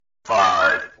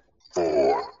5,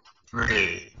 4,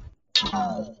 3, 2,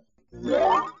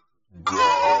 1,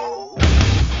 go.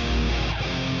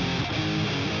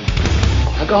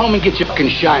 Now go home and get your fucking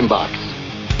shine box.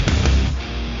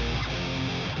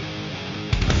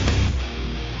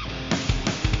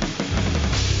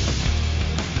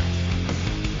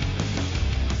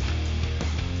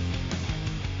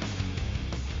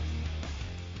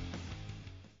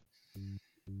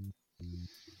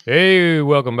 Hey,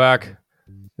 welcome back.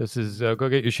 This is Go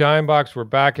Get Your Shine Box. We're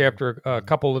back after a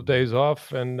couple of days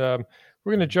off, and we're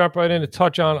going to jump right in and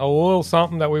touch on a little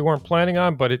something that we weren't planning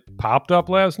on, but it popped up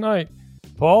last night.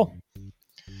 Paul?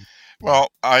 Well,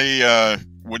 I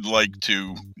would like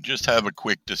to just have a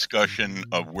quick discussion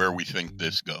of where we think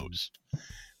this goes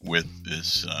with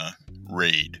this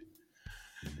raid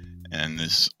and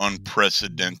this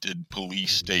unprecedented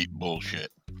police state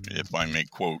bullshit, if I may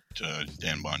quote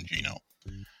Dan Bongino.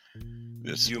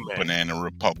 This banana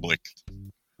republic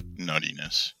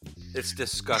nuttiness. It's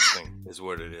disgusting, is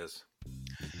what it is.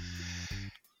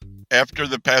 After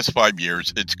the past 5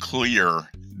 years, it's clear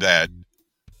that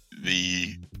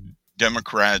the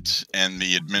Democrats and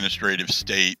the administrative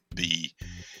state, the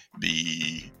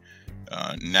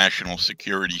national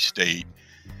security state,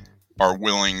 are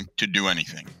willing to do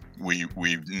anything. We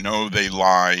know they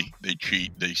lie, they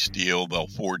cheat, they steal, they'll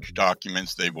forge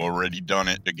documents. They've already done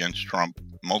it against Trump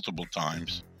multiple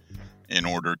times in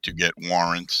order to get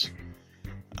warrants,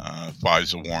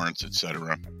 FISA warrants,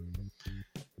 etc.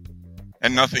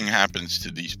 And nothing happens to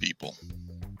these people.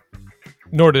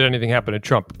 Nor did anything happen to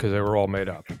Trump because they were all made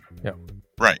up. Yeah.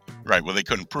 Right. Well, they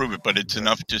couldn't prove it, but it's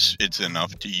enough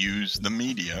to use the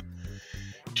media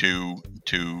to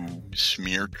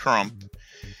smear Trump,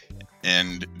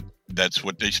 and that's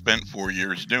what they spent 4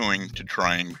 years doing to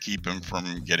try and keep him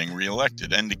from getting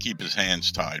reelected and to keep his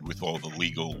hands tied with all the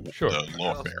legal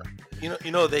lawfare.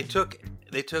 You know, they took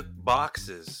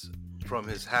boxes from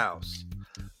his house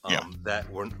that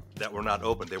were not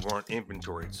open. They weren't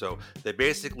inventoried. So they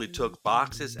basically took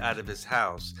boxes out of his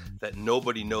house that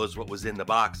nobody knows what was in the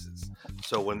boxes.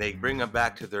 So when they bring them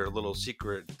back to their little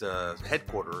secret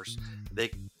headquarters,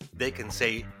 they can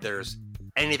say there's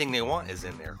anything they want is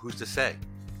in there. Who's to say?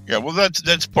 Yeah, well,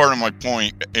 that's part of my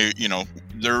point.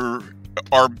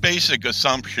 Our basic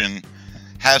assumption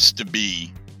has to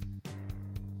be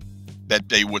that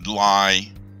they would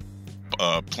lie,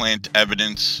 plant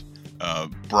evidence,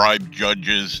 bribe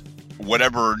judges,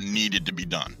 whatever needed to be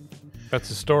done. That's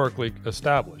historically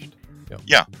established.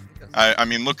 Yeah. I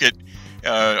mean, look at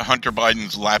Hunter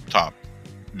Biden's laptop.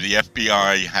 The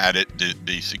FBI had it,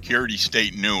 the security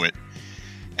state knew it,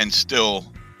 and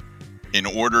still, in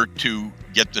order to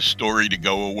get the story to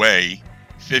go away,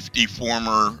 50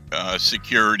 former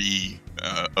security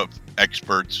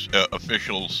experts,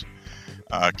 officials,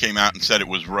 came out and said it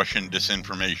was Russian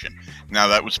disinformation. Now,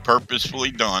 that was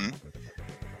purposefully done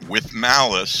with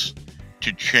malice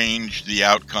to change the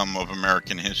outcome of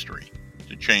American history,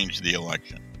 to change the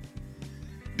election.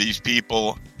 These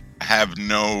people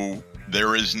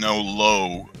there is no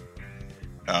low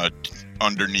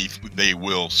underneath they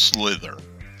will slither.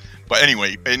 But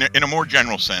anyway, in a more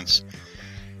general sense,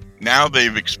 now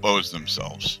they've exposed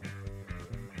themselves.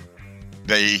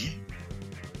 The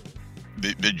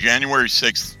January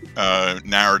 6th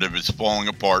narrative is falling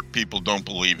apart. People don't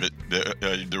believe it.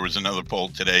 There was another poll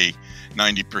today.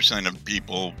 90% of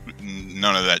people,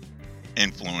 none of that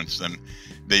influenced them.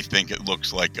 They think it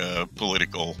looks like a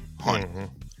political hunt.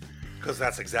 Because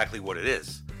that's exactly what it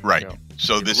is. Right. Yeah.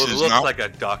 So It looks like a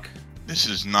duck. This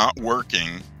is not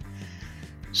working.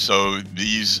 So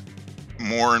these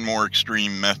more and more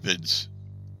extreme methods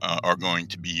are going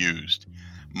to be used.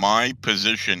 My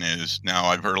position is, now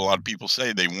I've heard a lot of people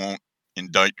say they won't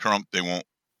indict Trump, they won't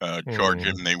charge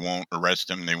him, they won't arrest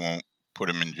him, they won't put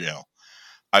him in jail.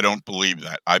 I don't believe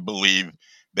that. I believe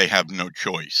they have no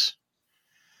choice.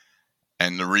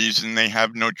 And the reason they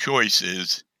have no choice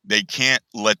is they can't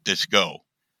let this go.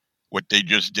 What they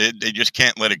just did, they just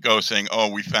can't let it go saying, oh,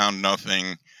 we found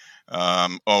nothing.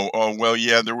 Well,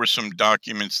 yeah, there were some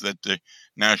documents that the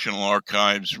National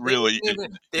Archives really...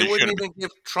 They wouldn't even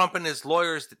give Trump and his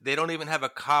lawyers, they don't even have a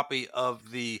copy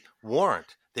of the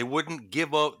warrant. They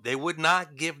would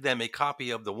not give them a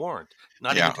copy of the warrant.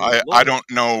 I don't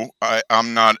know.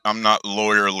 I'm not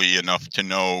lawyerly enough to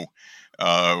know,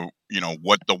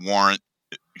 what the warrant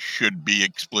should be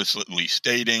explicitly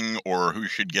stating or who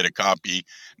should get a copy.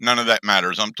 None of that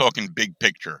matters. I'm talking big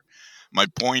picture. My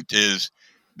point is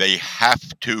they have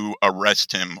to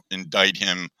arrest him, indict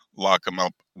him, lock him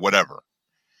up, whatever.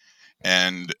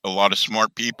 And a lot of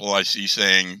smart people I see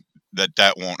saying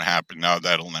that won't happen. No,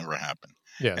 that'll never happen.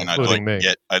 Yeah, and I'd including like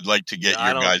me. to get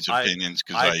your guys' opinions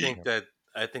because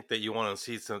I think that you want to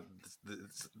see some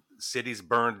cities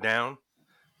burned down.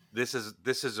 This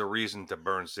is a reason to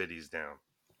burn cities down.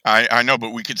 I know,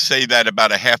 but we could say that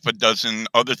about a half a dozen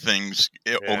other things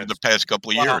over the past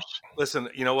couple of years. Listen,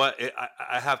 you know what?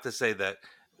 I have to say that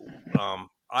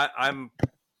I'm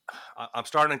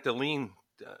starting to lean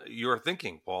your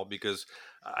thinking, Paul, because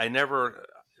I never,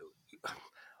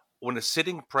 when a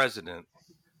sitting president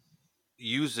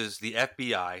uses the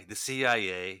FBI, the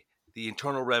CIA, the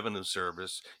Internal Revenue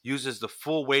Service, uses the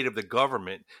full weight of the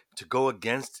government to go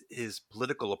against his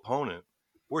political opponent,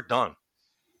 we're done.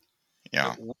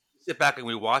 Yeah. We sit back and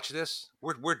we watch this,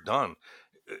 we're done.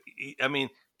 I mean,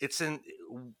 it's in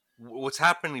what's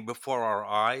happening before our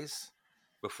eyes,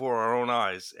 before our own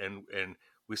eyes, and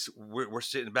we're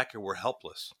sitting back here, we're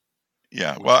helpless.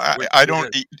 Yeah, well, I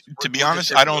don't. To be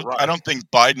honest, I don't think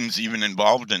Biden's even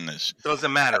involved in this.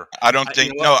 Doesn't matter. I don't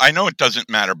think. No, I know it doesn't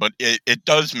matter, but it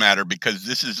does matter because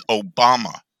this is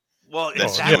Obama. Well,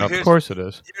 yeah, of course it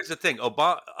is. Here's the thing: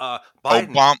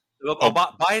 Biden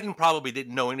probably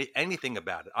didn't know anything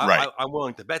about it. I'm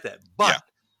willing to bet that. But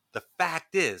the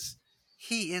fact is,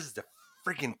 he is the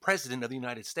freaking president of the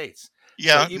United States.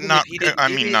 Yeah, so not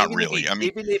really. I mean,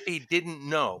 even if he didn't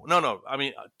know, no. I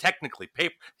mean, technically,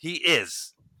 he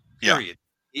is. Period.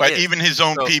 Yeah. But even his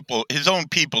own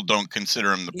people don't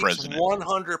consider him the president.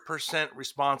 100%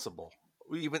 responsible.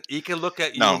 He can look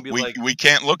at you and be like, we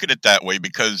can't look at it that way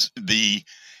because the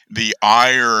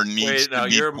ire needs to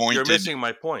be pointed. You're missing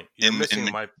my point.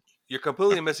 You're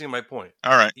completely missing my point.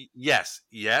 All right. Yes.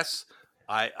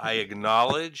 I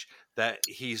acknowledge that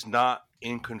he's not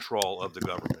in control of the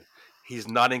government. He's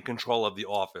not in control of the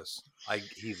office.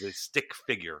 He's a stick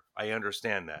figure. I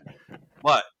understand that.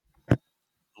 But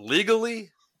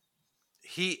legally,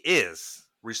 he is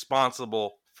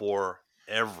responsible for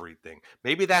everything.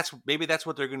 Maybe that's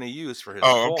what they're going to use for his.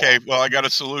 Oh, okay. Well, I got a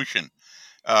solution.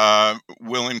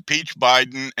 We'll impeach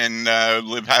Biden and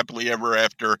live happily ever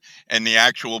after, and the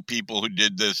actual people who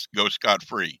did this go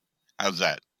scot-free. How's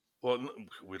that? Well,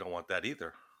 we don't want that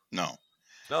either. No.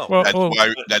 Well,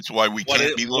 that's why we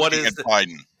can't be looking at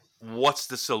Biden. What's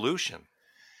the solution?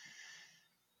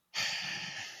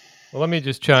 Well, let me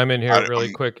just chime in here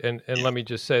really quick, and let me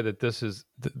just say that this is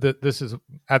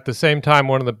at the same time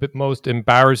one of the most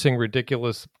embarrassing,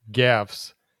 ridiculous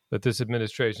gaffes that this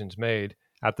administration's made.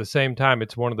 At the same time,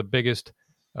 it's one of the biggest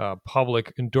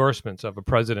public endorsements of a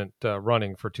president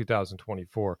running for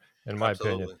 2024, in my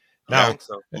opinion. Now,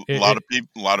 a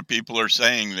lot of people are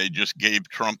saying they just gave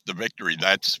Trump the victory.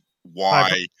 That's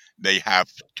why they have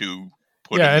to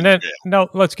put him in jail. No,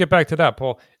 let's get back to that,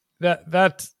 Paul.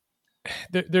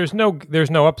 There's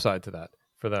no upside to that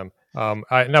for them.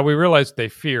 Now we realize they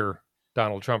fear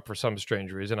Donald Trump for some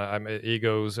strange reason.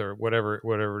 Egos or whatever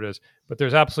it is. But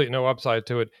there's absolutely no upside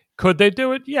to it. Could they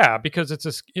do it? Yeah, because it's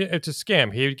a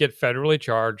scam. He would get federally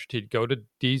charged. He'd go to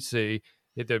D.C.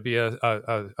 There'd be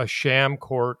a sham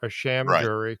court, a sham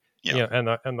jury, and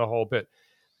the whole bit.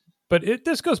 But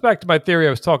this goes back to my theory I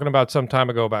was talking about some time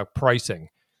ago about pricing.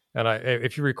 And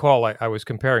if you recall, I was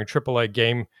comparing AAA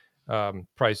game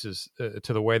prices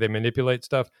to the way they manipulate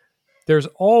stuff. There's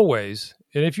always,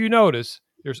 and if you notice,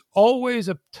 there's always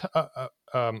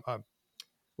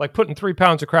like putting 3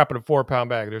 pounds of crap in a 4-pound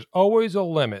bag. There's always a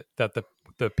limit that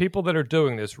the people that are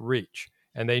doing this reach,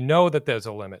 and they know that there's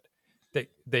a limit.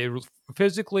 They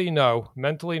physically know,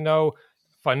 mentally know,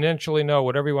 financially know,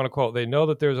 whatever you want to call it. They know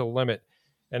that there's a limit.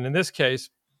 And in this case,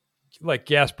 like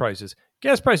gas prices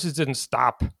didn't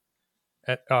stop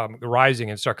at rising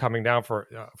and start coming down for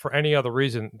any other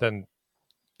reason than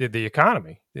the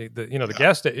economy. The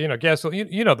gas,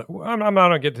 gasoline. I'm not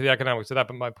going to get to the economics of that,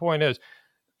 but my point is,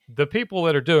 the people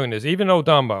that are doing this, even though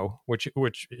Dumbo, which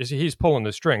he's pulling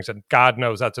the strings, and God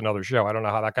knows that's another show. I don't know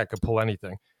how that guy could pull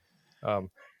anything.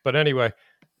 But anyway,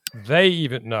 they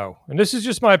even know, and this is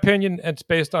just my opinion. It's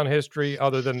based on history,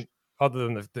 other than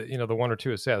the 1 or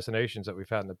 2 assassinations that we've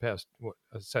had in the past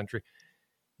century.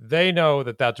 They know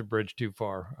that that's a bridge too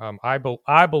far. I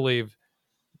believe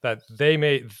that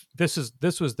this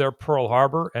was their Pearl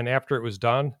Harbor, and after it was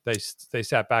done, they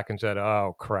sat back and said,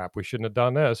 "Oh crap, we shouldn't have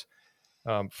done this,"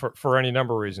 for any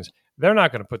number of reasons. They're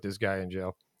not going to put this guy in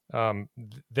jail.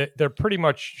 They're pretty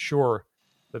much sure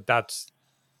that that's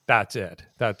it.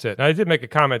 That's it. And I did make a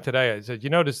comment today. I said,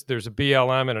 there's a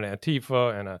BLM and an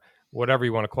Antifa and a whatever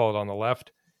you want to call it on the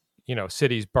left.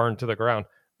 Cities burned to the ground.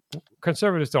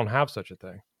 Conservatives don't have such a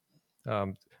thing.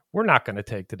 We're not going to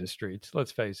take to the streets.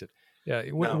 Let's face it. Yeah,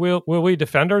 will we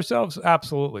defend ourselves?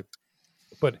 Absolutely.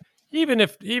 But even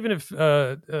if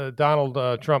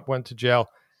Donald Trump went to jail,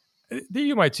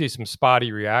 you might see some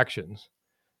spotty reactions.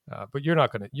 But you're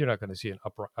not gonna see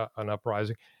an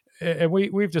uprising. And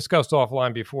we've discussed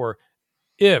offline before.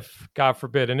 If, God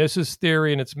forbid, and this is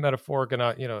theory and it's metaphoric, and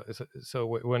so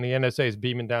when the NSA is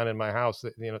beaming down in my house,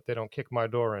 they don't kick my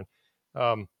door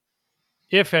in.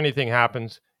 If anything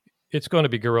happens, it's going to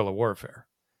be guerrilla warfare.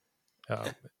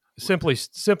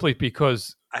 Simply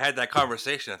because I had that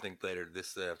conversation, I think, later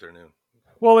this afternoon.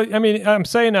 Well, I mean, I'm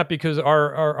saying that because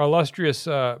our illustrious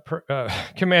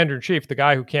commander in chief, the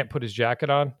guy who can't put his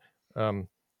jacket on,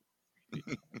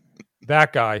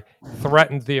 that guy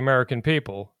threatened the American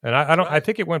people, and I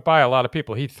think it went by a lot of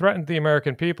people. He threatened the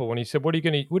American people when he said, "What are you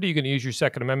going to use your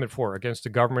Second Amendment for against a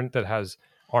government that has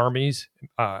armies,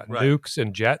 nukes,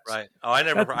 and jets?" Right. Oh, I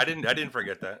didn't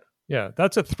forget that. Yeah,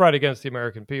 that's a threat against the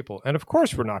American people, and of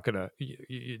course we're not going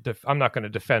to. I'm not going to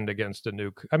defend against a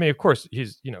nuke. I mean, of course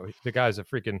the guy's a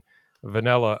freaking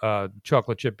vanilla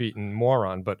chocolate chip eating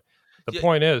moron. But the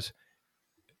point is,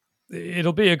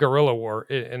 it'll be a guerrilla war,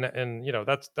 and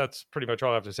that's pretty much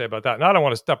all I have to say about that. And I don't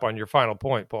want to step on your final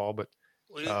point, Paul, but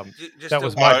that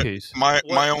was my piece. My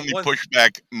only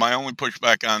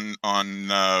pushback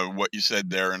on what you said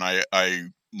there, and I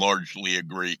largely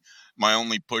agree. My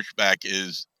only pushback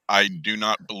is I do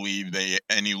not believe they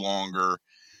any longer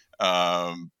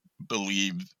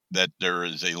believe that there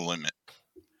is a limit.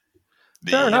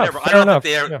 Fair enough. I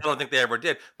don't think they ever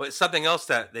did. But something else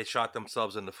that they shot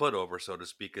themselves in the foot over, so to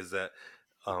speak, is that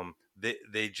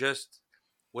they just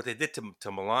what they did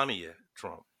to Melania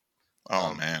Trump.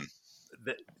 Oh man!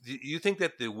 Do you think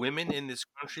that the women in this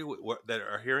country that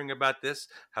are hearing about this,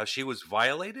 how she was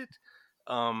violated,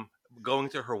 going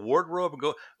to her wardrobe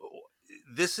and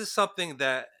this is something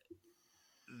that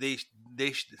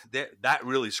that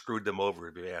really screwed them over,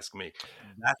 if you ask me.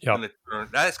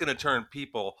 That's going to turn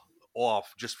people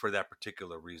off just for that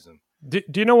particular reason. Do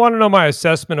you want to know my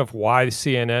assessment of why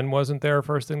CNN wasn't there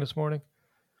first thing this morning?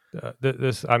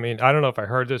 I mean, I don't know if I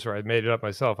heard this or I made it up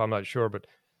myself. I'm not sure, but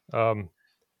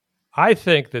I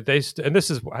think that and this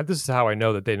is how I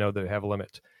know that they know they have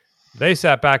limits. They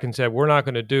sat back and said, "We're not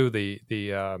going to do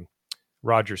the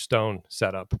Roger Stone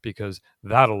setup because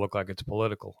that'll look like it's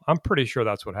political." I'm pretty sure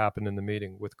that's what happened in the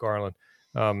meeting with Garland.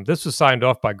 This was signed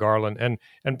off by Garland,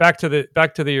 and back to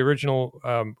the original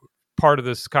part of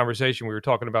this conversation, we were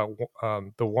talking about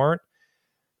the warrant.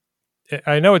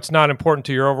 I know it's not important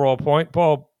to your overall point,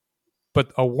 Paul,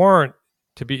 but a warrant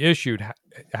to be issued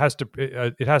has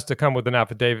to come with an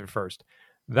affidavit first.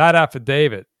 That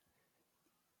affidavit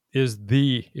is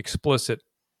the explicit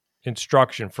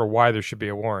instruction for why there should be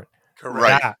a warrant.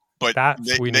 Correct. But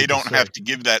they don't have to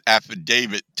give that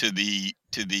affidavit to the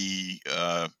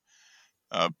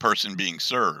person being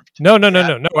served. No,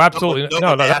 absolutely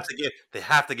no. They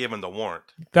have to give them the warrant.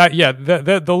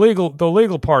 The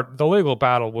legal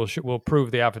battle will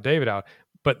prove the affidavit out,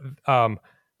 but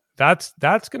that's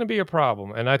going to be a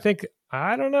problem. And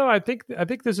I don't know. I think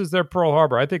this is their Pearl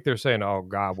Harbor. I think they're saying, "Oh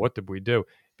God, what did we do?"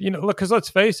 Look, because let's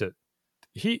face it.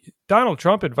 Donald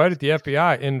Trump invited the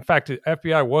FBI. In fact, the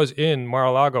FBI was in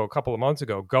Mar-a-Lago a couple of months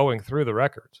ago, going through the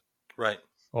records. Right.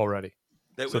 Already.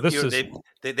 They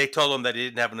told him that he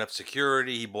didn't have enough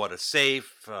security. He bought a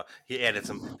safe. They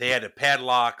added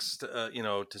padlocks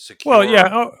to secure. Well,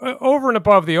 yeah. Over and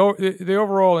above the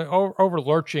overall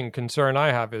overlurching concern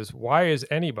I have is why is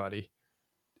anybody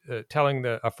telling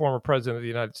a former president of the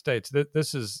United States that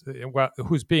this is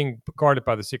who's being guarded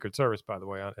by the Secret Service, by the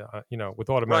way, with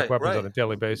automatic weapons on a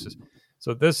daily basis.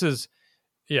 So this is,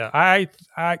 I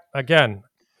again,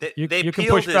 you can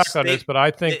push back on this, but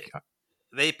I think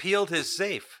they peeled his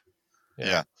safe.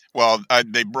 Yeah. Well,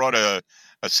 they brought a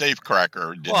safe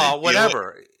cracker.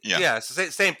 Whatever. Yeah, it's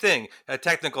the same thing, a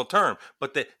technical term,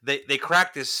 but they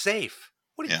cracked his safe.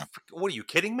 What are you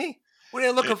kidding me? What are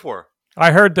they looking for?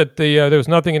 I heard that there was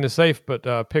nothing in the safe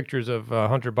but pictures of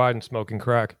Hunter Biden smoking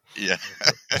crack. Yeah,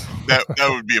 that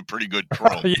would be a pretty good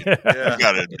troll. Yeah. You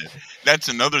got to admit. That's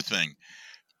another thing.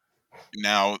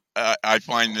 Now, I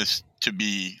find this to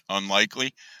be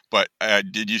unlikely, but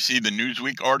did you see the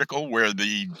Newsweek article where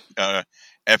the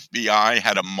FBI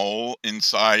had a mole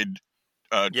inside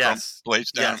Trump's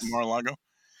place down at Mar-a-Lago?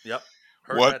 Yep.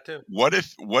 That too. What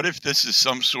if this is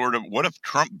some sort of, what if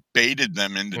Trump baited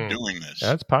them into doing this?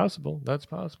 That's possible.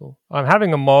 I'm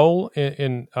having a mole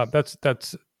in that's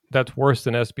worse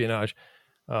than espionage.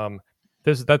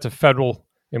 That's a federal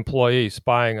employee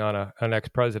spying on an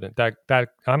ex-president. That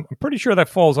I'm pretty sure that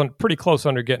falls on pretty close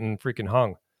under getting freaking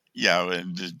hung. Yeah,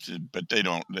 but they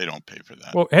don't pay for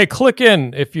that. Well, hey, click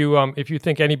in if you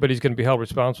think anybody's going to be held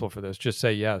responsible for this. Just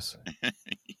say yes.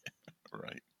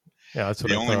 Right. Yeah, that's what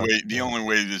the only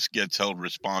way this gets held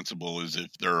responsible is if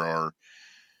there are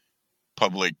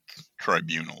public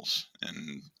tribunals,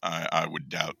 and I would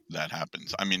doubt that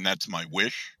happens. I mean, that's my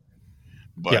wish,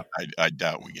 but I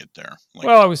doubt we get there.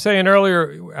 Well, I was saying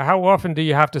earlier, how often do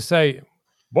you have to say,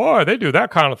 boy, they do that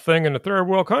kind of thing in a third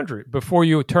world country, before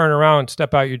you turn around,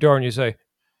 step out your door, and you say,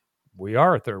 we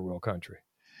are a third world country.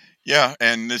 Yeah,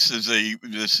 and this is a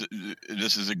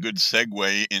good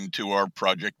segue into our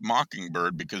Project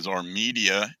Mockingbird, because our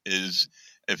media is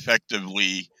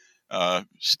effectively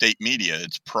state media.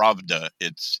 It's Pravda.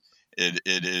 It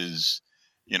is,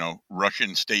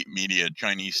 Russian state media,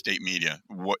 Chinese state media.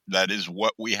 That is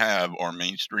what we have. Our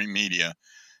mainstream media,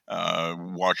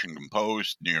 Washington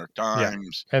Post, New York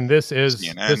Times, and this is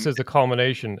CNN. This is the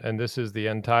culmination, and this is the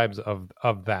end times of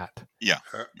that. Yeah.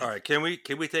 All right. Can we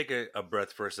take a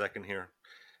breath for a second here?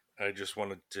 I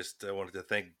wanted to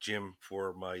thank Jim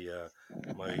for my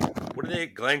what are they?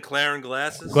 Glencairn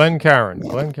glasses. Glencairn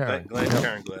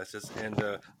Glasses, and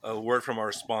a word from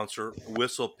our sponsor,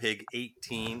 Whistle Pig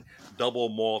 18 Double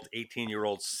Malt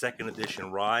 18-year-old second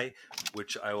edition rye,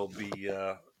 which I will be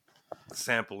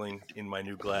sampling in my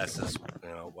new glasses,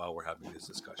 while we're having this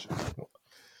discussion.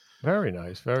 Very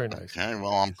nice, very nice. Okay,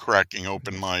 well, I'm cracking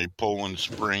open my Poland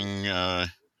Spring.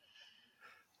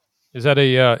 Is that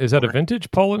a vintage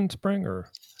Poland Spring, or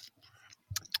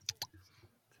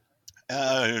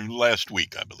last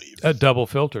week, I believe? Double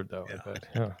filtered though. Yeah. I bet.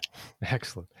 Yeah.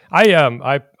 Excellent.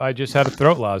 I just had a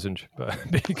throat lozenge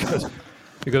because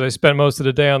I spent most of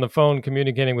the day on the phone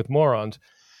communicating with morons,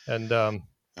 and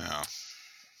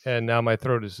now my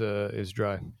throat is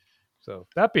dry. So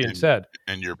that being said,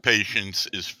 and your patience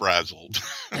is frazzled.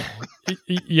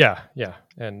 yeah.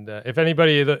 And if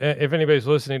anybody's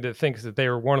listening that thinks that they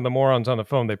were one of the morons on the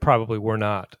phone, they probably were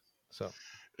not. So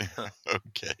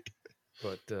okay,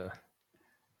 but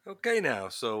okay now.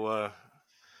 So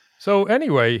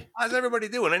anyway, how's everybody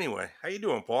doing? Anyway, how you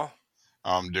doing, Paul?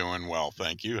 I'm doing well,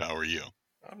 thank you. How are you?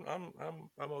 I'm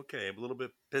okay. I'm a little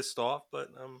bit pissed off, but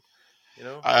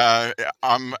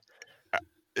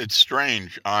It's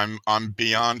strange. I'm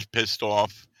beyond pissed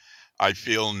off. I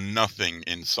feel nothing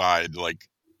inside. Like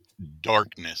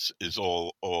darkness is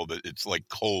all that. It's like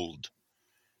cold.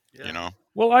 Yeah.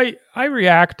 Well, I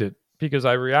reacted because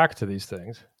I react to these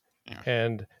things,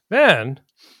 and then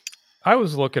I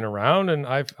was looking around and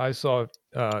I saw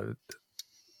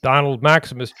Donald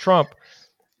Maximus Trump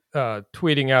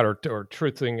tweeting out or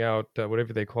truthing out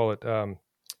whatever they call it,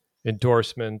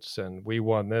 endorsements, and we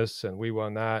won this and we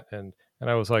won that, and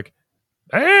I was like,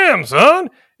 damn, son,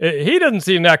 he doesn't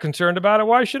seem that concerned about it.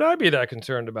 Why should I be that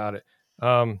concerned about it?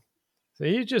 So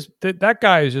that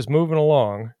guy is just moving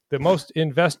along, the most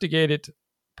investigated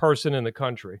person in the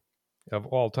country of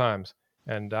all times.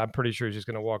 And I'm pretty sure he's just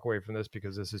going to walk away from this,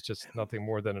 because this is just nothing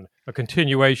more than a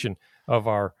continuation of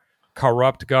our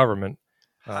corrupt government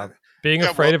being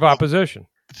afraid of opposition.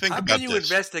 How can you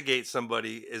investigate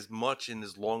somebody as much and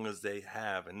as long as they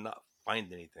have and not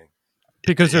find anything?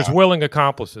 Because there's willing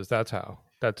accomplices. That's how.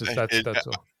 That's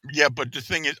all. Yeah, but the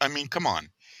thing is, I mean, come on.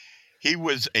 He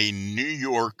was a New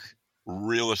York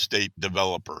real estate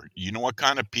developer. You know what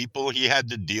kind of people he had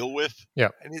to deal with? Yeah.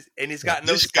 And he's got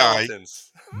no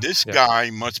skeletons. This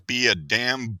guy must be a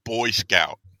damn Boy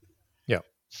Scout. Yeah.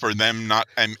 For them not,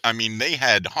 I mean, they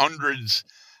had hundreds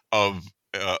of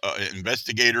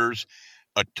investigators,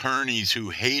 attorneys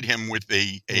who hate him with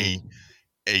a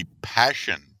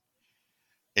passion.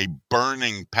 A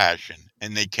burning passion,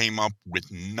 and they came up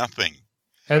with nothing.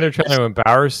 And they're trying to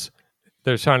embarrass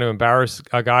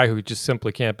a guy who just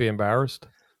simply can't be embarrassed.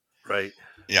 Right.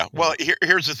 Yeah. Well,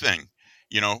 here's the thing.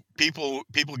 People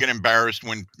get embarrassed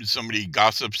when somebody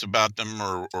gossips about them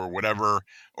or whatever,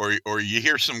 or you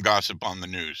hear some gossip on the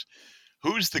news.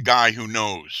 Who's the guy who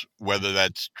knows whether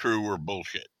that's true or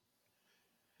bullshit?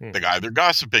 The guy they're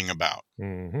gossiping about.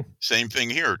 Mm-hmm. Same thing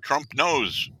here. Trump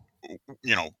knows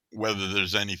whether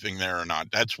there's anything there or not.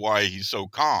 That's why he's so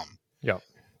calm. Yeah.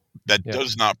 That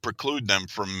does not preclude them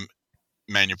from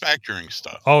manufacturing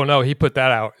stuff. Oh no, he put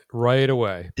that out right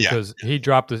away because he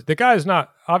dropped this. The guy is not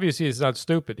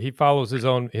stupid. He follows his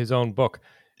own book.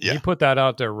 Yeah. He put that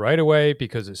out there right away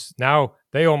because it's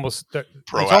almost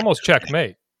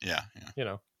checkmate. Yeah.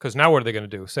 Because now what are they going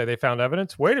to do? Say they found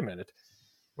evidence? Wait a minute.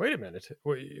 I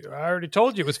already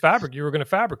told you it was you were going to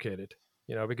fabricate it.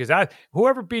 Because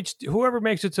whoever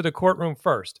makes it to the courtroom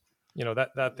first,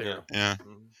 that there. Yeah.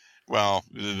 Well,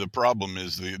 the problem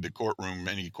is the courtroom.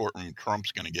 Any courtroom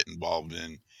Trump's going to get involved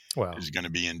in is going to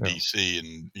be in D.C.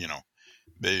 and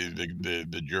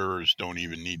the jurors don't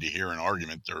even need to hear an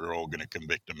argument. They're all going to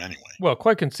convict him anyway. Well,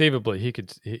 quite conceivably, he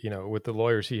could, with the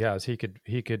lawyers he has, he could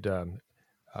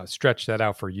stretch that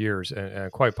out for years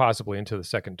and quite possibly into the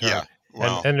second term. Yeah.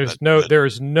 Well, and there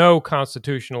is no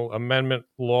constitutional amendment,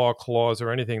 law, clause, or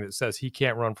anything that says he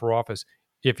can't run for office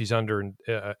if he's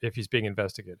if he's being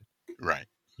investigated. right.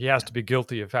 He has to be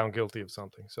found guilty of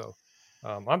something. So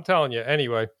I'm telling you,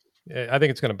 anyway, I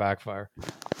think it's going to backfire.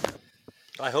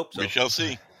 I hope so. We shall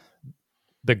see.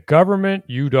 The government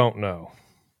you don't know.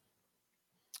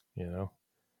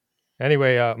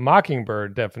 Anyway,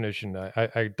 Mockingbird definition.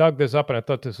 I dug this up and I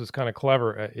thought this was kind of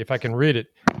clever. If I can read it.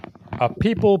 A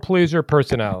people pleaser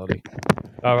personality.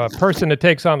 A person that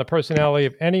takes on the personality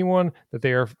of anyone that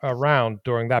they are around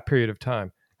during that period of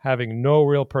time, having no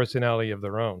real personality of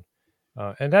their own.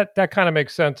 And that kind of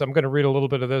makes sense. I'm going to read a little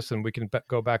bit of this and we can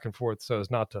go back and forth so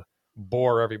as not to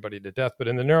bore everybody to death. But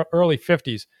in the early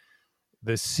 50s,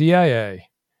 the CIA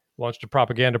launched a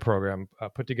propaganda program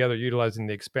put together utilizing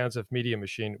the expansive media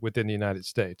machine within the United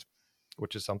States,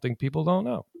 which is something people don't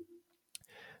know.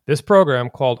 This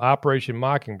program, called Operation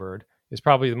Mockingbird, is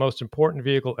probably the most important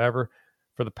vehicle ever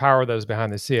for the power that is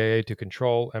behind the CIA to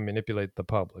control and manipulate the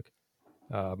public.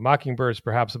 Mockingbird is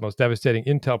perhaps the most devastating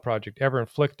intel project ever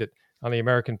inflicted on the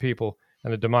American people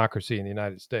and the democracy in the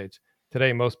United States.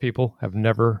 Today, most people have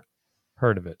never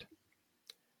heard of it.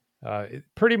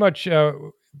 Pretty much,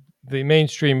 the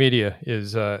mainstream media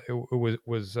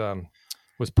was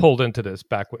pulled into this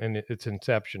back in its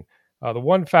inception. The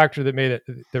one factor that made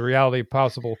the reality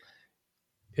possible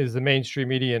is the mainstream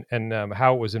media and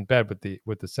how it was in bed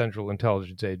with the Central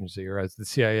Intelligence Agency, or as the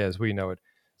CIA as we know it,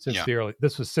 since the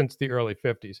early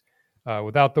 50s.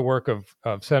 Without the work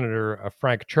of Senator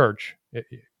Frank Church,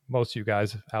 most of you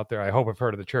guys out there, I hope have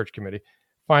heard of the Church Committee,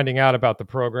 finding out about the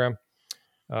program,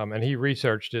 and he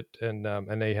researched it,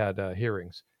 and they had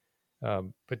hearings.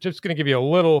 But just going to give you a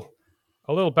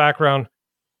little background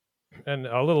and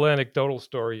a little anecdotal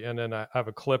story, and then I have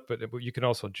a clip, but you can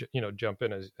also jump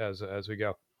in as we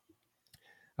go.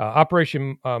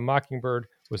 Operation Mockingbird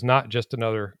was not just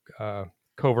another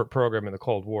covert program in the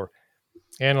Cold War,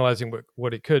 analyzing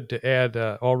what it could to add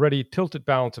already tilted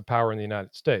balance of power in the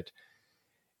United States.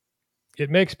 It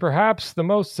makes perhaps the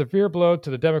most severe blow to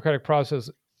the democratic process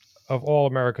of all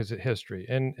America's history,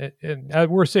 and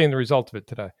we're seeing the result of it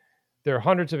today. There are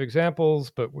hundreds of examples,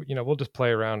 but we'll just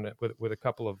play around with a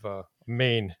couple of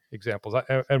main examples.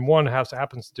 And one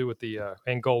happens to do with the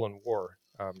Angolan War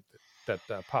that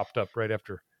popped up right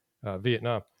after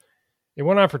Vietnam. It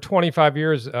went on for 25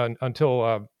 years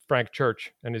until Frank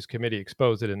Church and his committee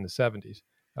exposed it in the 70s.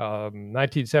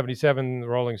 1977, the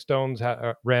Rolling Stones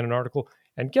ran an article,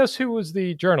 and guess who was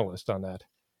the journalist on that?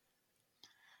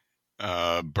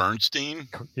 Bernstein?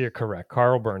 You're correct.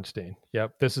 Carl Bernstein.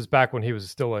 Yep. This is back when he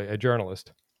was still a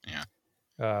journalist.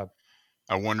 Yeah.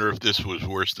 I wonder if this was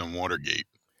worse than Watergate.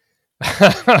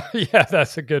 Yeah,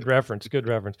 that's a good reference.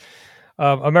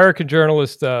 American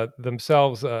journalists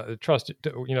themselves, thought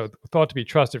to be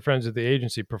trusted friends of the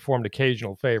agency, performed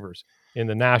occasional favors in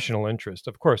the national interest.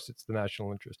 Of course, it's the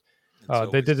national interest.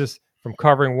 They did this from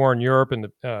covering war in Europe and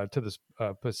to the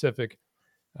Pacific.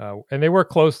 And they work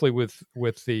closely with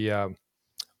the.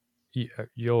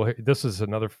 This is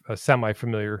another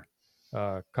semi-familiar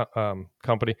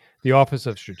company, the Office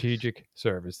of Strategic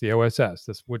Service, the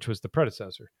OSS, which was the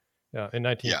predecessor in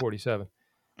 1947.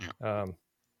 Yeah.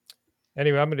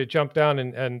 Anyway, I'm going to jump down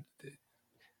and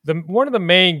one of the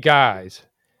main guys.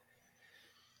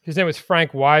 His name was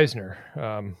Frank Wisner.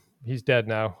 He's dead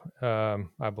now,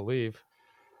 I believe.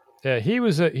 He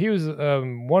was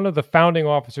one of the founding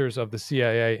officers of the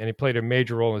CIA, and he played a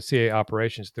major role in CIA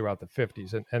operations throughout the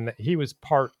 50s. And he was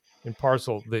part and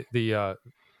parcel the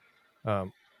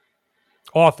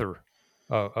author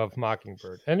of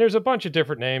Mockingbird. And there's a bunch of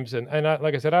different names, and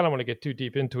like I said, I don't want to get too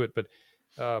deep into it, but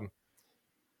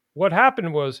what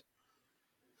happened was,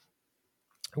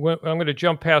 I'm going to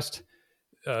jump past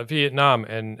Vietnam,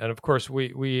 and of course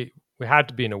we had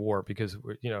to be in a war because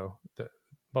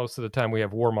most of the time we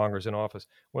have warmongers in office.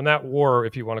 When that war,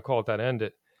 if you want to call it that,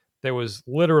 ended, there was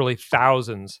literally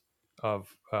thousands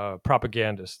of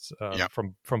propagandists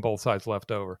from both sides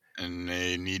left over. And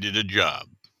they needed a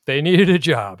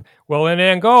job. Well, in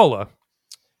Angola,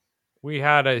 we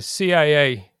had a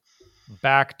CIA-backed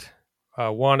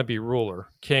wannabe ruler,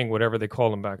 king, whatever they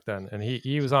called him back then. And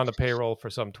he was on the payroll for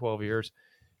some 12 years.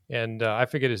 And I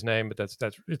forget his name, but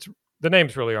the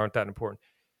names really aren't that important.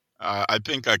 I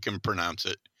think I can pronounce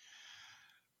it.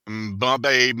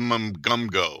 Mbabe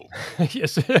Mumgumgo.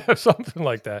 Yes, something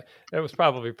like that. That was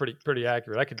probably pretty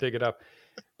accurate. I could dig it up.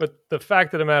 But the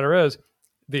fact of the matter is,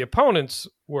 the opponents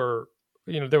were,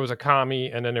 there was a commie,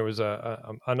 and then there was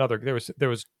another. There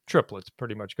was triplets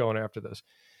pretty much going after this.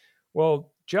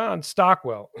 Well, John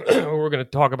Stockwell, who we're going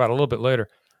to talk about a little bit later,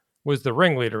 was the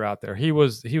ringleader out there. He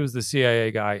was the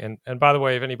CIA guy. And by the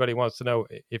way, if anybody wants to know,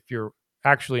 if you're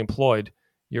actually employed,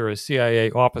 you're a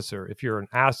CIA officer. If you're an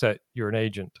asset, you're an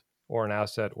agent or an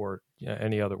asset or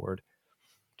any other word.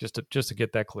 Just to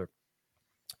get that clear.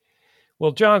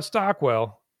 Well, John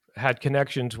Stockwell had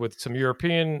connections with some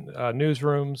European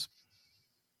newsrooms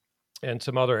and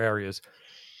some other areas,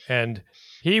 and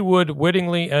he would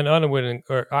wittingly and unwittingly,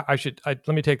 or let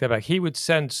me take that back. He would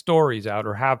send stories out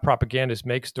or have propagandists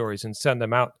make stories and send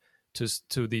them out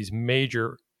to these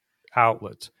major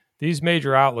outlets. These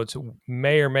major outlets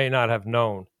may or may not have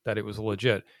known that it was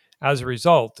legit. As a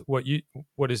result,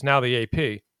 what is now the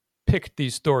AP picked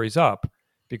these stories up,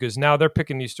 because now they're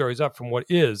picking these stories up from what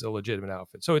is a legitimate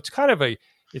outfit. So it's kind of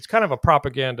a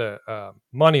propaganda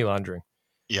money laundering.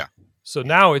 Yeah. So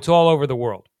now it's all over the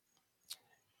world.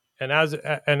 And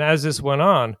as this went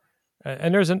on,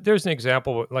 and there's an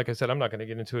example. Like I said, I'm not going to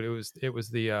get into it. It was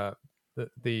the I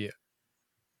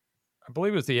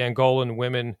believe it was the Angolan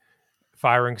women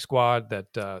firing squad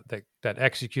that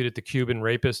executed the Cuban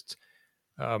rapists.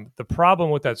 The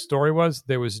problem with that story was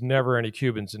there was never any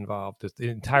Cubans involved. The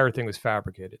entire thing was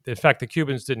fabricated. In fact, the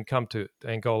Cubans didn't come to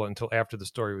Angola until after the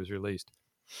story was released.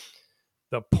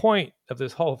 The point of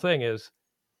this whole thing is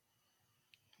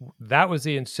that was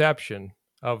the inception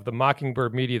of the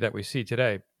Mockingbird media that we see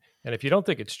today. And if you don't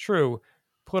think it's true,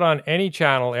 put on any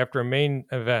channel after a main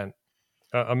event,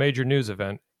 a major news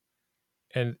event,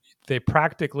 and they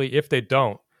practically, if they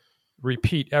don't,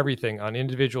 repeat everything on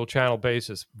individual channel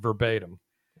basis verbatim,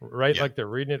 right? Yeah. Like they're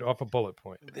reading it off a bullet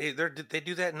point. They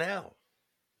do that now.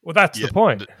 Well, that's the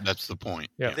point. That's the point.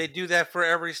 Yeah. They do that for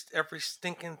every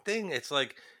stinking thing. It's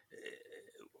like,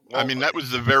 I mean, that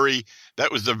was the very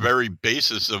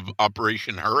basis of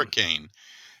Operation Hurricane,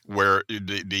 where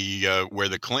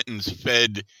the Clintons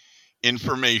fed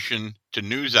information to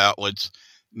news outlets.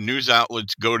 News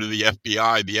outlets go to the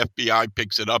FBI. The FBI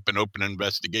picks it up and open an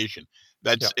investigation.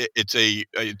 It's a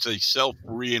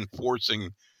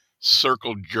self-reinforcing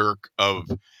circle jerk of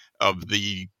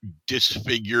the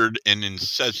disfigured and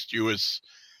incestuous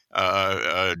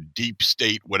deep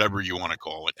state, whatever you want to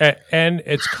call it. And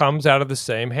it comes out of the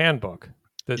same handbook.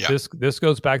 This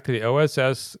goes back to the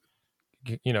OSS,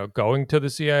 going to the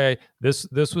CIA.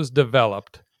 This was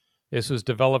developed. This was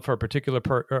developed for a particular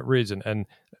reason, and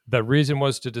the reason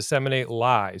was to disseminate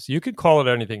lies. You could call it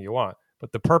anything you want,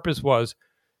 but the purpose was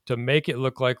to make it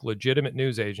look like legitimate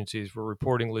news agencies were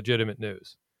reporting legitimate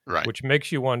news. Right. Which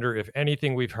makes you wonder if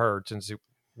anything we've heard since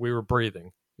we were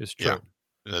breathing is true. Yeah,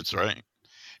 that's right.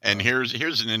 And here's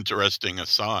an interesting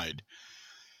aside.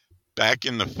 Back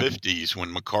in the 50s,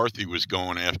 when McCarthy was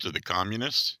going after the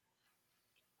communists,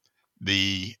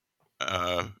 the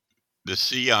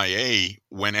CIA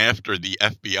went after the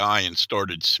FBI and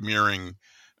started smearing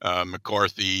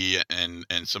McCarthy and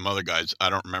some other guys. I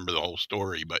don't remember the whole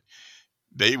story, but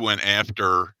they went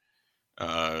after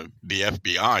the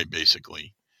FBI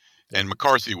basically. And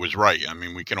McCarthy was right. I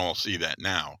mean, we can all see that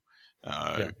now.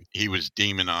 He was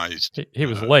demonized. He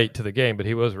was late to the game, but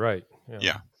he was right.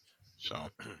 Yeah. So.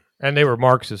 And they were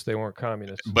Marxists. They weren't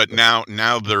communists. But now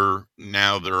they're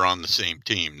on the same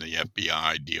team. The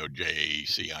FBI, DOJ,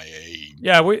 CIA.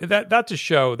 Yeah, that's a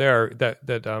show there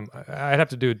that I'd have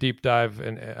to do a deep dive,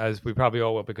 and as we probably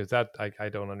all will, because that I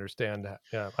don't understand that.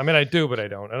 Yeah, I mean I do, but I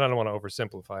don't, and I don't want to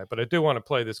oversimplify it. But I do want to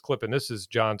play this clip, and this is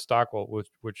John Stockwell,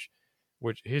 which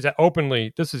he's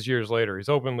openly. This is years later. He's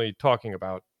openly talking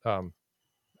about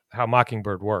how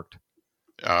Mockingbird worked.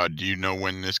 Do you know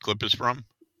when this clip is from?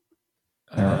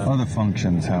 There are other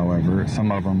functions, however,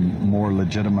 some of them more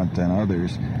legitimate than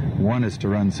others. One is to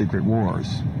run secret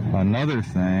wars. Another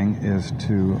thing is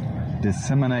to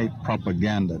disseminate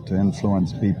propaganda to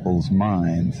influence people's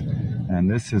minds. And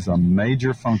this is a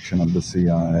major function of the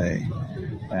CIA.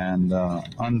 And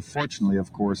unfortunately,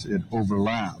 of course, it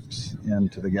overlaps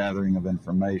into the gathering of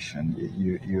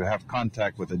information. You have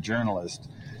contact with a journalist.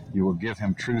 You will give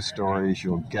him true stories.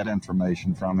 You'll get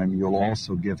information from him. You'll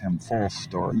also give him false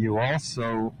stories. You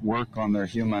also work on their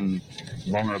human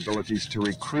vulnerabilities to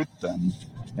recruit them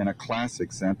in a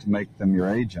classic sense, to make them your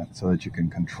agent so that you can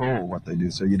control what they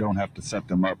do. So you don't have to set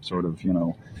them up sort of,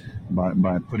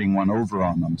 by putting one over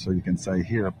on them. So you can say,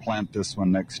 here, plant this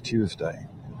one next Tuesday.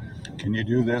 Can you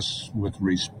do this with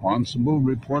responsible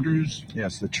reporters?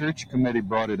 Yes, the Church Committee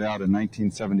brought it out in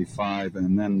 1975,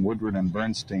 and then Woodward and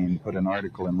Bernstein put an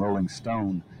article in Rolling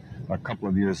Stone a couple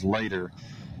of years later.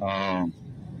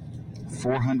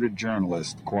 400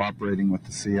 journalists cooperating with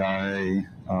the CIA,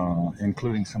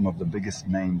 including some of the biggest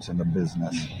names in the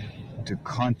business, to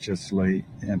consciously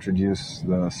introduce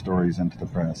the stories into the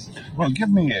press. Well,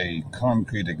 give me a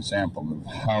concrete example of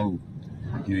how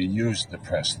you use the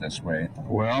press this way?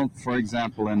 Well, for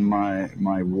example, in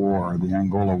my war, the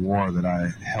Angola War that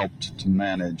I helped to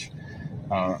manage,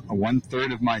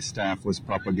 1/3 of my staff was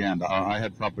propaganda. I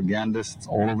had propagandists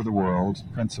all over the world,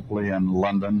 principally in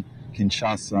London,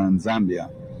 Kinshasa, and Zambia.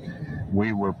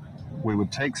 We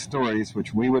would take stories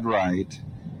which we would write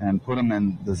and put them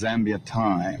in the Zambia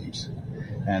Times,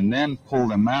 and then pull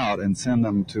them out and send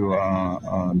them to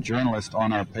a journalist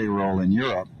on our payroll in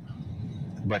Europe.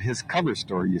 But his cover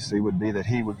story, you see, would be that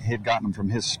he had gotten them from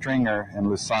his stringer in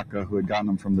Lusaka, who had gotten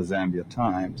them from the Zambia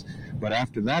Times. But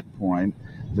after that point,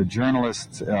 the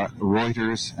journalists,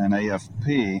 Reuters and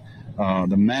AFP,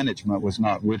 the management was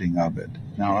not witting of it.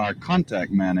 Now, our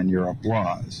contact man in Europe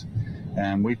was.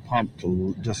 And we pumped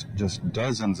just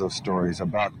dozens of stories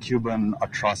about Cuban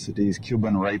atrocities,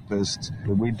 Cuban rapists.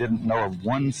 We didn't know of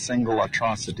one single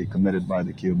atrocity committed by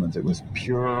the Cubans. It was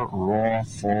pure, raw,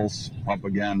 false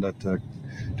propaganda to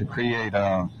create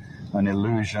an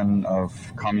illusion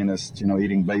of communists,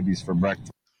 eating babies for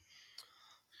breakfast.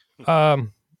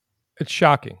 It's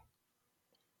shocking.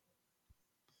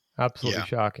 Absolutely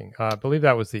shocking. I believe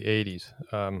that was the 80s.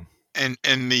 And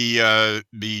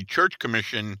the Church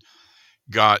Commission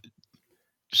got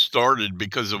started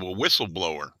because of a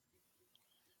whistleblower.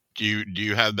 Do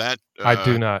you have that? I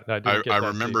do not. I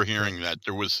remember hearing that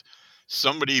there was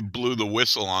somebody blew the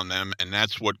whistle on them, and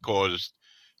that's what caused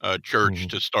Church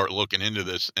to start looking into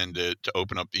this and to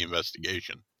open up the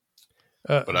investigation.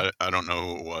 But I don't know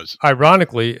who it was.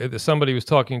 Ironically, somebody was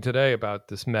talking today about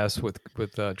this mess with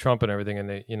Trump and everything, and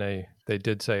they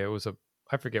did say it was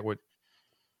I forget what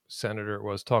senator it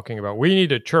was talking about. We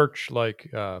need a church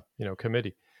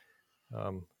committee.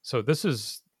 So this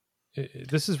is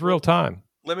real time.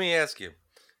 Let me ask you.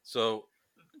 So,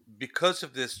 because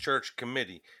of this church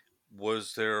committee, what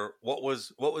was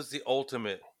the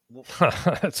ultimate?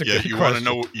 That's a good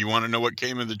question. You want to know what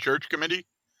came of the church committee?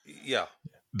 Yeah.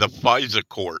 The FISA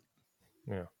court.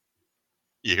 Yeah.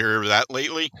 You hear that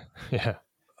lately? Yeah.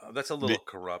 That's a little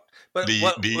corrupt. But the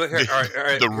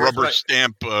rubber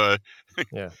stamp. The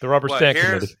rubber stamp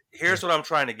committee. Here's what I'm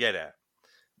trying to get at.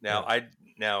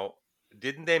 Now,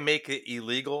 didn't they make it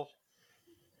illegal?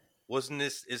 Wasn't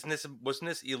this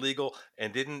illegal?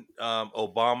 And didn't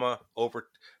Obama over?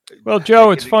 Well,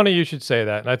 Joe, it's funny you should say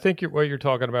that. And I think what you're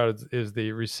talking about is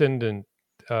the rescindant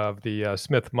of the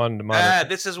Smith-Mundt money.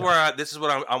 This is what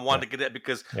I wanted to get at,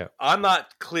 because I'm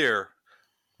not clear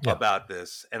about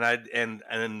this, and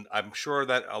I'm sure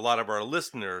that a lot of our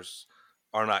listeners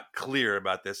are not clear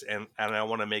about this, and I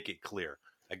want to make it clear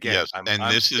again. Yes, I'm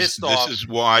this is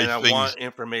why I want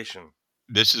information.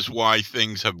 This is why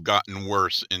things have gotten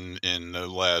worse in the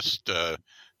last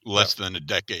less than a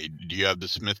decade. Do you have the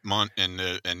Smith-Mundt and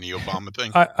the Obama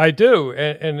thing? I do,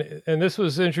 and this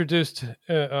was introduced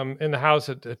in the House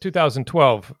at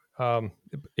 2012.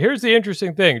 Here's the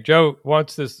interesting thing. Joe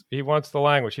wants this. He wants the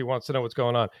language. He wants to know what's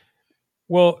going on.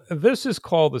 Well, this is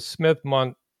called the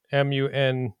Smith-Mundt,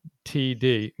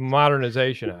 MUNTD,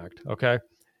 Modernization Act. Okay,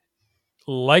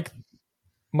 like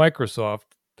Microsoft,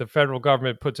 the federal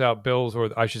government puts out bills, or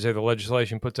I should say the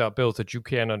legislation puts out bills that you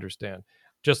can't understand.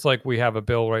 Just like we have a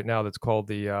bill right now that's called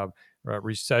the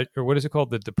reset, or what is it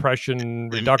called? The Depression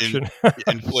Reduction,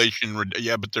 Inflation.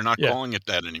 But they're not calling it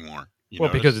that anymore.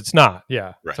 Because it's not.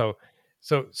 Yeah. Right.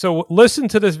 So listen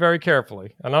to this very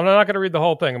carefully, and I'm not going to read the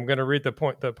whole thing. I'm going to read the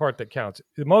part that counts.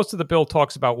 Most of the bill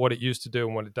talks about what it used to do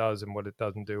and what it does and what it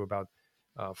doesn't do about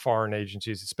foreign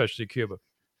agencies, especially Cuba.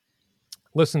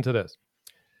 Listen to this,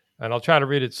 and I'll try to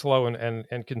read it slow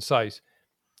and concise.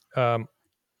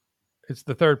 It's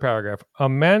the third paragraph.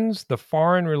 Amends the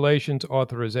Foreign Relations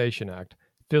Authorization Act,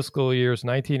 fiscal years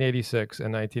 1986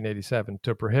 and 1987,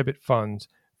 to prohibit funds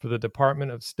for the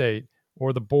Department of State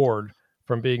or the board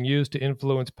from being used to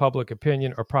influence public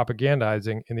opinion or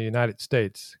propagandizing in the United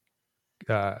States.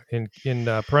 In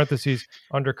parentheses,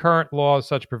 under current laws,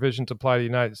 such provisions apply to the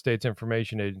United States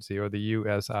Information Agency, or the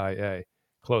USIA,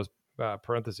 close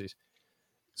parentheses.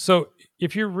 So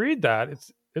if you read that,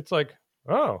 it's like,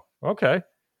 oh, okay.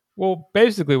 Well,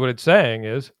 basically what it's saying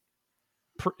is,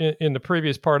 in the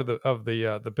previous part of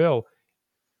the bill,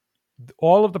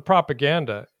 all of the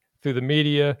propaganda through the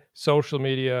media, social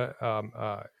media,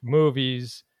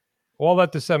 movies, all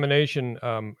that dissemination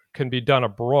can be done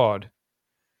abroad,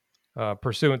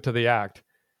 pursuant to the act.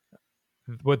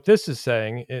 What this is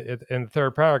saying in the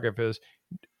third paragraph is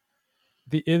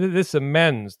this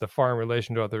amends the Foreign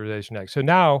Relations Authorization Act. So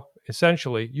now,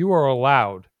 essentially, you are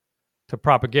allowed to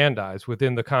propagandize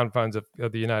within the confines of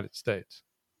the United States.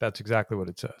 That's exactly what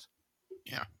it says.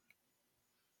 Yeah.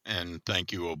 And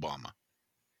thank you, Obama.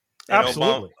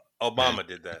 Absolutely. Obama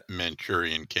did that.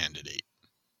 Manchurian Candidate.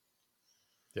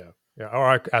 Yeah,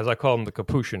 or as I call him, the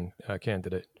Capuchin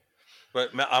candidate.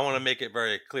 But I want to make it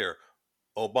very clear.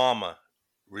 Obama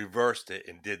reversed it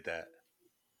and did that.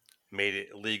 Made it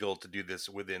illegal to do this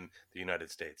within the United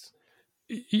States.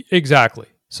 Exactly.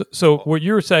 So what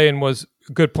you were saying was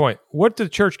a good point. What did the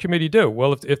church committee do?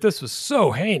 Well, if this was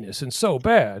so heinous and so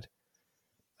bad,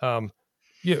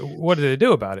 what did they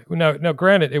do about it? Now,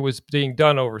 granted, it was being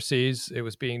done overseas. It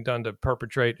was being done to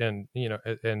perpetrate and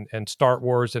and start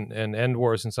wars and end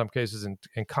wars in some cases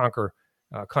and conquer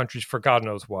countries for God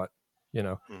knows what.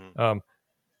 Mm-hmm.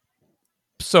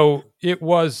 So it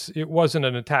wasn't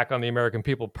an attack on the American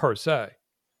people per se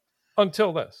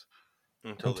until this.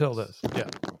 Until this, yeah.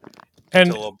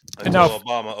 Until now,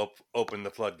 Obama opened the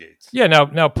floodgates. Yeah,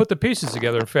 now put the pieces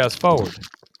together and fast forward.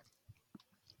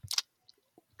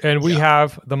 And we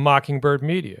have the Mockingbird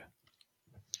media.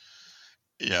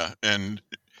 Yeah, and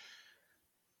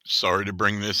sorry to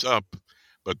bring this up,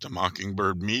 but the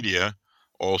Mockingbird media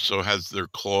also has their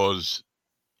claws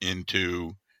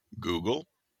into Google,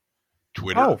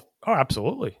 Twitter. Oh,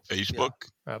 absolutely. Facebook.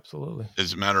 Yeah, absolutely.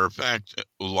 As a matter of fact,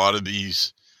 a lot of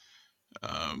these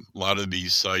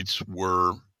sites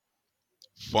were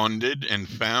funded and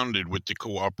founded with the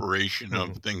cooperation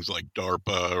of things like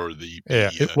DARPA or the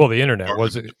the internet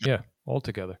was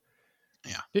altogether.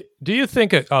 Yeah. Do you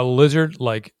think a lizard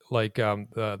like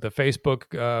the Facebook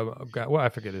guy? Well, I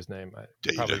forget his name.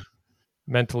 Probably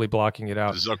mentally blocking it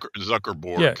out.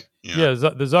 Zuckerberg. Yeah,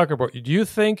 the Zuckerberg. Do you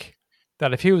think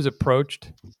that if he was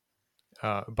approached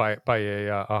by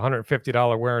a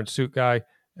 $150 wearing suit guy,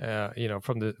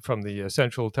 from the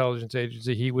Central Intelligence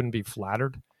Agency, he wouldn't be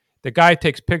flattered? The guy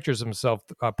takes pictures of himself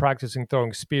practicing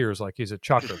throwing spears like he's a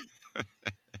chucker.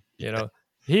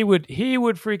 He would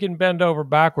freaking bend over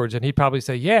backwards, and he'd probably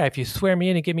say, "Yeah, if you swear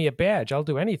me in and give me a badge, I'll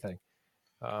do anything."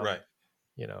 Right.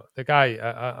 The guy,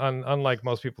 unlike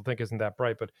most people think, isn't that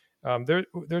bright. But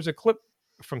there's a clip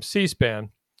from C-SPAN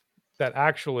that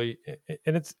actually,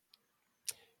 and it's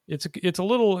a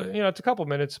little, it's a couple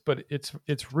minutes, but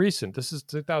it's recent. This is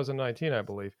 2019, I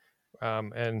believe,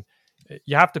 and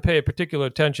you have to pay a particular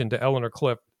attention to Eleanor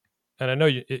Clift. And I know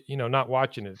not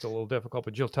watching it's a little difficult,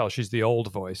 but you'll tell she's the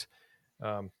old voice.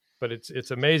 But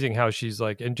it's amazing how she's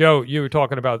like. And Joe, you were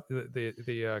talking about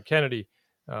the Kennedy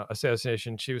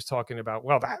assassination. She was talking about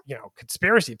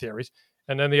conspiracy theories,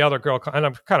 and then the other girl, and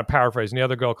I'm kind of paraphrasing. The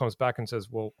other girl comes back and says,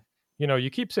 "Well, you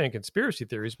keep saying conspiracy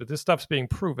theories, but this stuff's being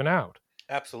proven out."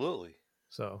 Absolutely.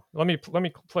 So let me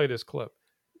play this clip.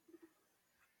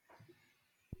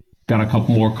 Got a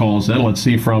couple more calls in. Let's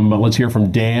hear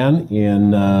from Dan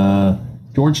in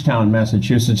Georgetown,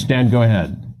 Massachusetts. Dan, go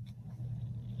ahead.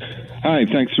 Hi,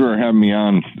 thanks for having me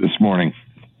on this morning.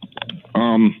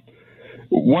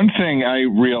 One thing I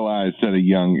realized at a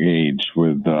young age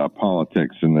with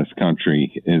politics in this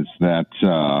country is that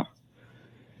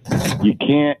you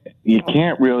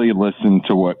can't really listen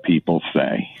to what people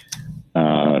say.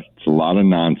 It's a lot of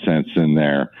nonsense in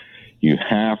there. You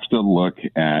have to look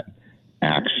at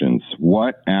actions,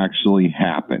 what actually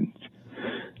happened.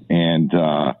 And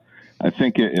I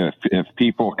think if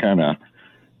people kind of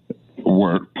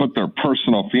put their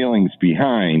personal feelings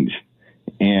behind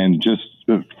and just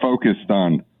focused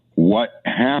on what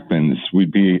happens,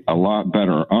 we'd be a lot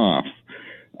better off.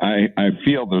 I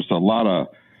feel there's a lot of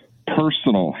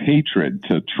personal hatred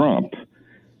to Trump,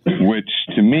 which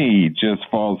to me just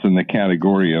falls in the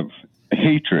category of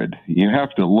hatred. You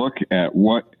have to look at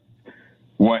what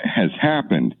has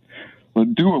happened. We'll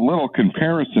do a little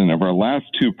comparison of our last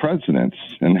two presidents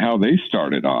and how they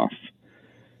started off.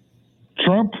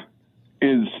 Trump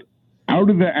is out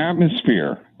of the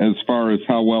atmosphere as far as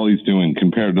how well he's doing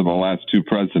compared to the last two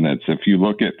presidents, if you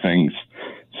look at things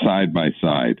side by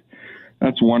side.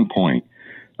 That's one point.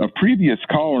 A previous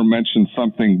caller mentioned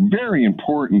something very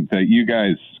important that you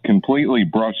guys completely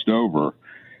brushed over,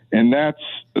 and that's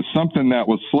something that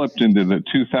was slipped into the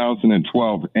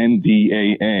 2012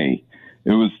 NDAA.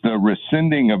 It was the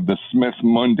rescinding of the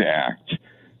Smith-Mundt Act.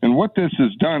 And what this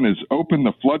has done is open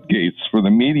the floodgates for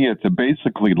the media to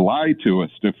basically lie to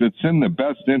us if it's in the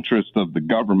best interest of the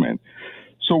government.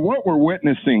 So what we're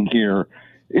witnessing here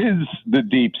is the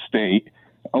deep state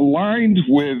aligned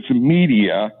with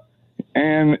media,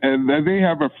 and they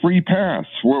have a free pass.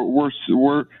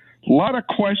 We're a lot of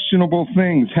questionable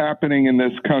things happening in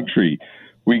this country.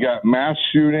 We got mass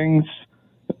shootings.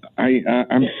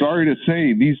 I'm sorry to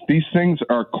say these things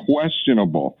are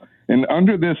questionable. And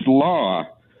under this law,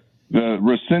 the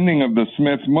rescinding of the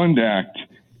Smith-Mundt Act,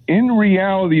 in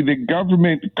reality, the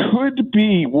government could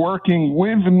be working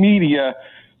with media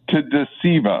to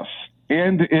deceive us.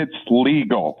 And it's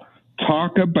legal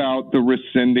Talk about the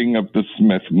rescinding of the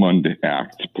Smith-Mundt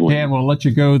Act, please. Dan, we'll let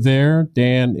you go there.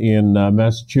 Dan in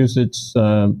Massachusetts.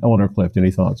 Eleanor Clift,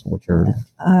 any thoughts on what you're...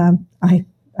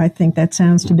 I think that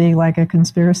sounds to be like a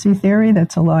conspiracy theory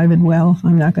that's alive and well.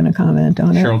 I'm not going to comment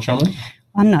on it. Cheryl Chumlin?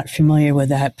 I'm not familiar with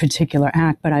that particular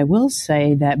act, but I will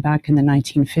say that back in the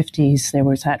 1950s, there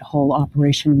was that whole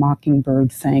Operation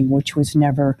Mockingbird thing, which was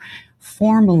never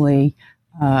formally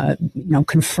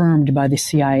confirmed by the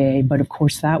CIA. But of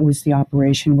course, that was the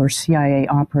operation where CIA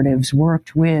operatives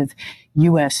worked with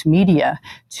U.S. media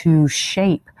to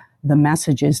shape the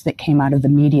messages that came out of the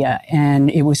media. And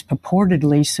it was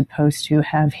purportedly supposed to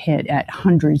have hit at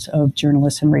hundreds of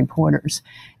journalists and reporters.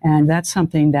 And that's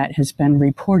something that has been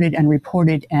reported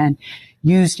and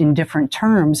used in different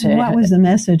terms. What was the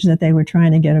message that they were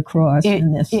trying to get across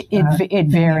in this? It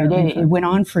varied. It went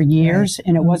on for years,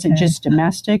 and it wasn't just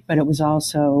domestic, but it was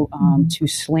also to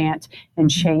slant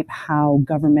and shape how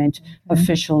government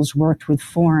officials worked with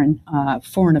foreign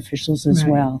officials as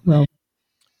well.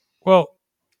 Well,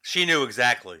 she knew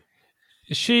exactly.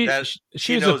 She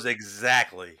knows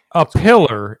exactly a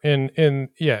pillar in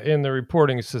the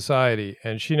reporting society,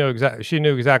 and she knew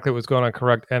exactly what was going on.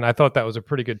 Correct, and I thought that was a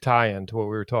pretty good tie-in to what we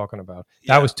were talking about.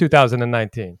 Yeah. That was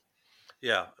 2019.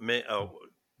 Yeah,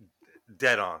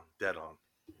 dead on.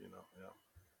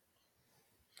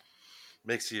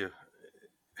 Makes you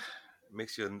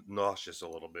nauseous a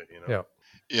little bit. Yeah.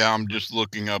 Yeah, I'm just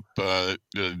looking up the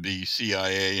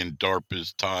CIA and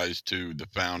DARPA's ties to the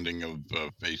founding of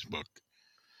Facebook.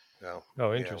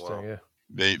 Oh, interesting. Yeah.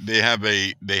 They have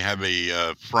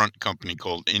a front company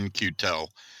called In-Q-Tel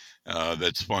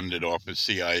that's funded off of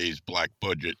CIA's black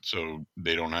budget, so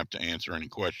they don't have to answer any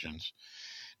questions.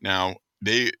 Now,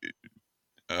 they,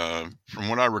 from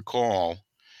what I recall,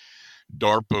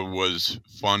 DARPA was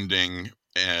funding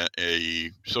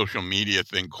a social media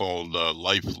thing called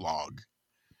LifeLog.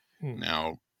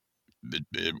 Now,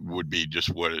 it would be just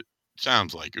what it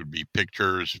sounds like. It would be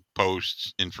pictures,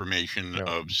 posts, information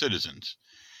of citizens.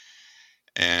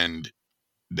 And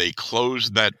they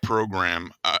closed that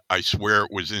program. I swear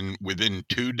it was within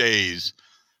 2 days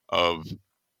of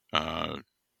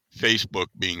Facebook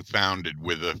being founded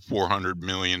with a $400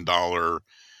 million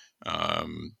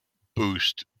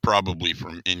boost, probably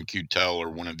from In-Q-Tel or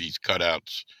one of these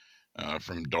cutouts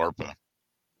from DARPA.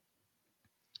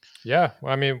 Yeah,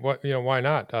 well, I mean, why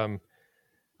not?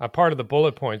 A part of the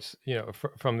bullet points,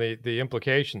 from the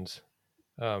implications,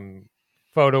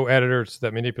 photo editors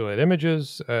that manipulate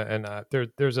images, and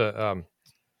there's a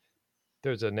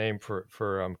name for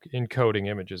encoding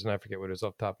images, and I forget what it is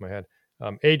off the top of my head.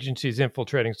 Agencies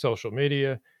infiltrating social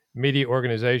media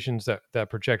organizations that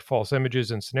project false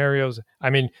images and scenarios. I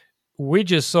mean, we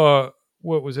just saw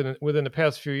what was within the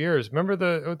past few years. Remember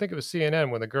I think it was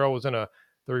CNN when the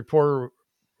reporter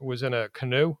was in a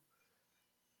canoe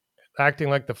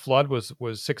acting like the flood was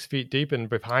 6 feet deep, and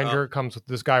behind her comes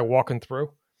this guy walking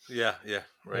through. Yeah,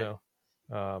 right.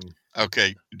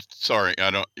 Okay, sorry,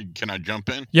 can I jump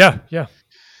in? Yeah.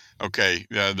 Okay,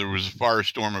 there was a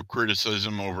firestorm of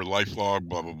criticism over LifeLog,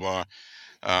 blah, blah, blah,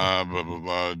 blah, blah,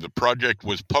 blah. The project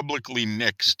was publicly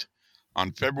nixed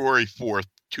on February 4th,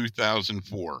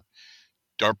 2004.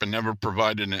 DARPA never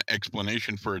provided an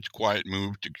explanation for its quiet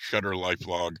move to shutter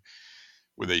LifeLog,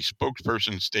 with a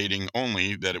spokesperson stating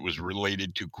only that it was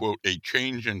related to, quote, a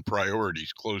change in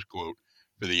priorities, close quote,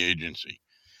 for the agency.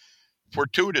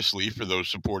 Fortuitously, for those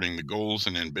supporting the goals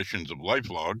and ambitions of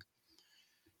LifeLog,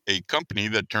 a company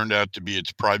that turned out to be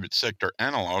its private sector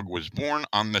analog was born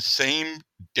on the same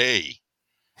day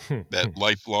that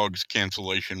LifeLog's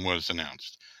cancellation was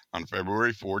announced. On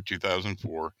February 4,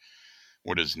 2004,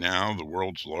 what is now the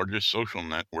world's largest social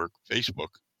network, Facebook,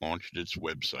 launched its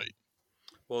website.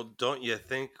 Well, don't you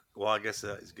think? Well, I guess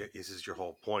this is your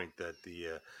whole point, that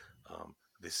the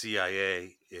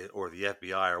CIA or the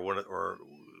FBI or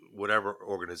whatever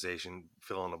organization,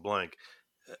 fill in the blank,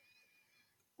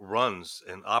 runs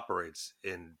and operates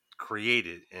and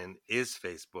created and is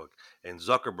Facebook, and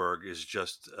Zuckerberg is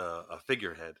just a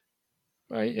figurehead.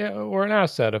 Or an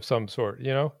asset of some sort,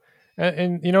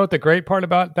 And you know what the great part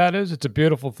about that is? It's a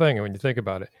beautiful thing when you think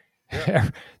about it. Yeah.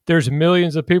 There's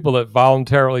millions of people that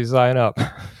voluntarily sign up.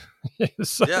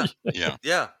 So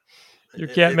yeah. You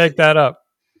can't make that up.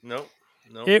 No.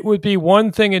 It would be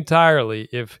one thing entirely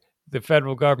if the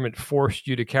federal government forced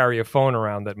you to carry a phone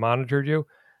around that monitored you.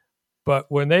 But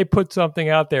when they put something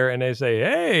out there and they say,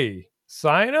 hey,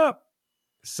 sign up,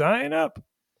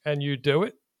 and you do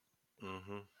it,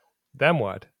 then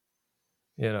what?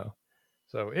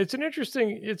 So it's an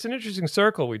interesting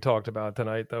circle we talked about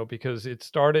tonight, though, because it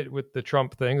started with the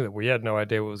Trump thing that we had no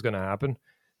idea what was going to happen,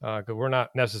 because we're not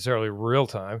necessarily real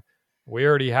time. We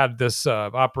already had this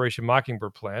Operation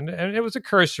Mockingbird plan, and it was a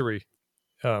cursory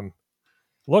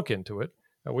look into it.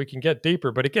 We can get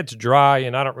deeper, but it gets dry,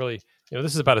 and I don't really,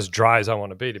 this is about as dry as I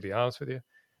want to be honest with you.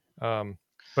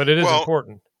 But it is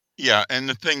important. Yeah, and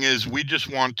the thing is, we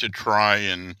just want to try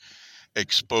and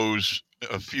expose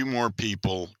a few more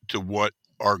people to what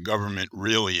our government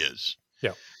really is.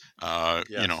 Yeah.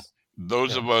 Yes.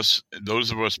 Those of us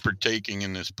partaking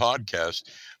in this podcast,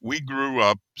 we grew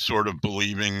up sort of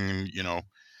believing,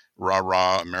 rah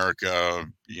rah America,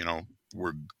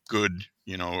 we're good,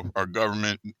 our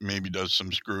government maybe does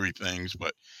some screwy things,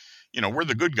 but we're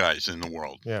the good guys in the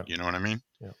world. Yeah. You know what I mean?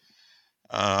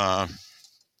 Yeah.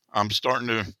 I'm starting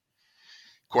to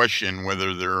question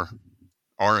whether there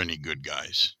are any good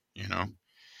guys,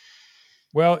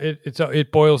 Well,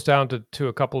 it boils down to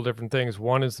a couple of different things.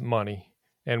 One is money.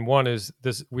 And one is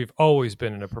this: we've always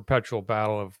been in a perpetual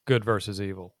battle of good versus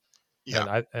evil.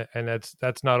 Yeah, and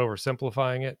that's not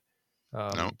oversimplifying it,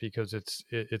 No. because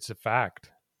it's a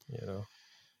fact.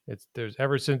 There's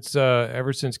ever since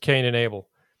Cain and Abel.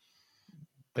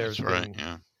 There's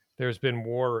been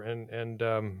war, and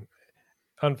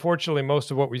unfortunately,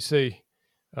 most of what we see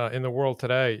in the world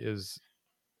today is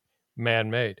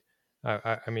man-made.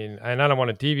 I mean, and I don't want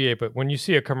to deviate, but when you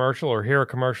see a commercial or hear a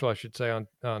commercial, I should say, on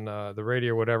the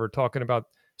radio or whatever, talking about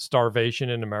starvation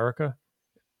in America,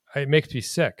 it makes me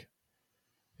sick.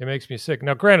 It makes me sick.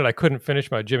 Now, granted, I couldn't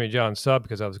finish my Jimmy John sub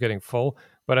because I was getting full,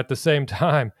 but at the same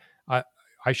time, I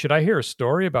hear a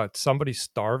story about somebody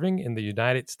starving in the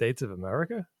United States of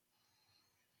America?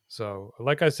 So,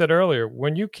 like I said earlier,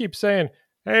 when you keep saying,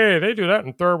 hey, they do that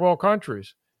in third world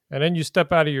countries, and then you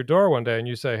step out of your door one day and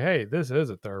you say, hey, this is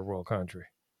a third world country,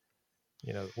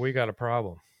 we got a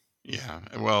problem. Yeah.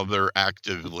 Well, they're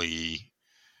actively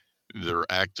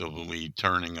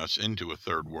turning us into a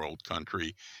third world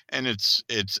country, and it's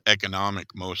economic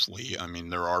mostly. I mean,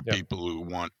 there are people who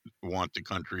want the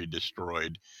country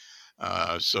destroyed.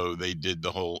 So they did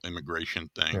the whole immigration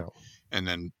thing. Yeah.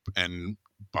 And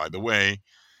by the way,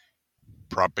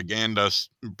 propagandized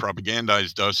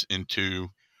us into,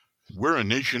 we're a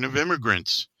nation of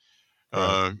immigrants,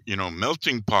 right.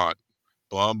 Melting pot,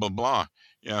 blah, blah, blah.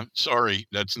 Yeah, sorry,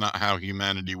 that's not how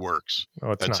humanity works.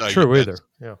 Oh, it's that's not true either.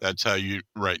 Yeah. That's how you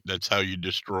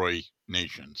destroy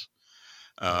nations.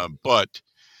 But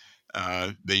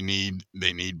they need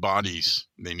bodies.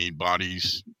 They need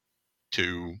bodies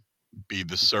to be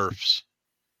the serfs,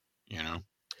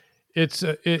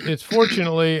 It's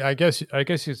fortunately, I guess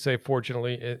you'd say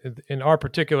fortunately, in our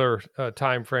particular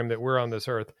time frame that we're on this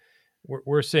earth,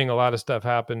 we're seeing a lot of stuff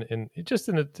happen in the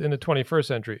 21st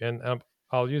century, and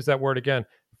I'll use that word again.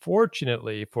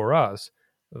 Fortunately for us,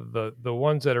 the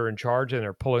ones that are in charge and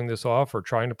are pulling this off or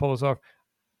trying to pull this off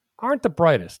aren't the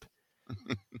brightest.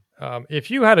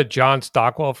 If you had a John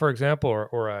Stockwell, for example,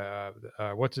 or a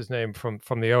what's his name from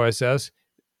the OSS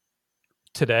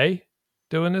today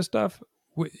doing this stuff,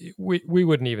 we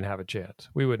wouldn't even have a chance.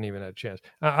 We wouldn't even have a chance.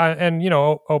 And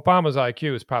Obama's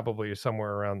IQ is probably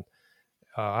somewhere around.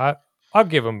 I'll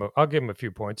give him a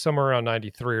few points, somewhere around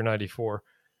 93 or 94.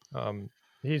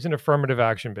 He's an affirmative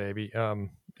action baby,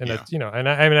 that's and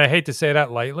I hate to say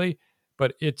that lightly,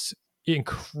 but it's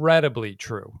incredibly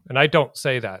true. And I don't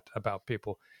say that about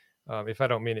people if I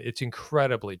don't mean it. It's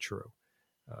incredibly true.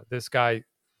 This guy,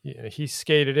 he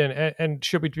skated in, and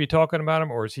should we be talking about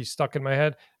him, or is he stuck in my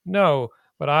head? No,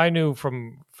 but I knew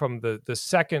from the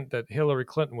second that Hillary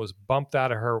Clinton was bumped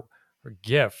out of her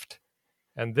gift,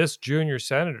 and this junior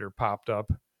senator popped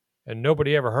up, and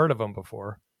nobody ever heard of him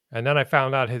before. And then I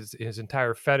found out his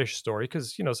entire fetish story,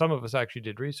 because some of us actually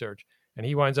did research, and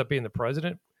he winds up being the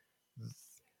president.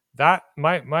 That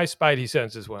my spidey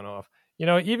senses went off.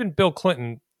 Even Bill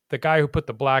Clinton, the guy who put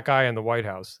the black eye in the White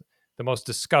House, the most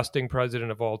disgusting president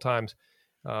of all times,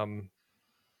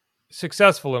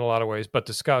 successful in a lot of ways, but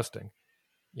disgusting.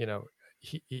 He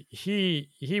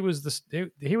was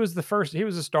the first. He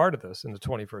was the start of this in the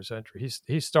 21st century.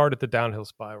 He started the downhill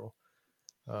spiral.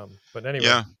 But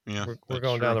anyway, we're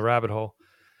going down the rabbit hole.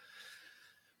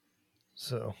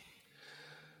 So,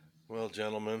 well,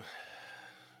 gentlemen,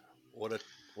 what a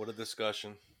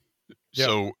discussion.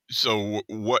 So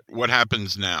what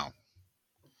happens now?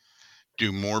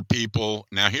 Do more people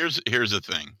now? Here's the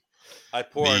thing. I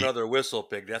pour another whistle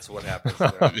pig. That's what happens.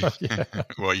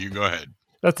 Well, you go ahead.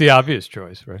 That's the obvious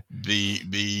choice, right?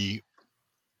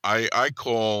 I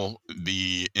call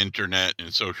the internet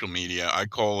and social media, I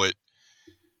call it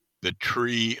the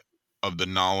tree of the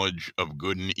knowledge of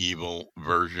good and evil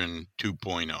version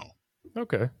 2.0.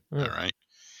 Okay. Yeah. All right.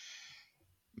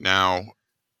 Now,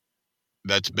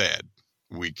 that's bad.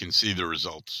 We can see the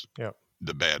results. Yeah.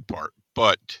 The bad part.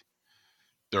 But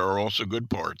there are also good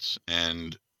parts,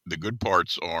 and the good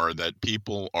parts are that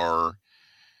people are,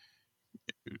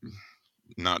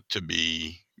 not to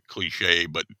be cliche,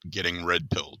 but getting red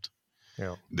pilled.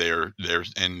 Yeah.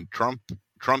 And Trump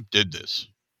did this.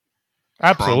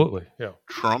 Absolutely.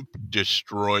 Trump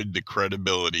destroyed the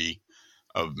credibility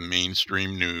of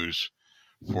mainstream news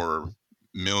for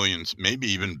millions, maybe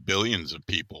even billions of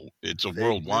people. It's a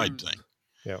worldwide thing.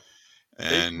 Yeah.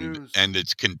 And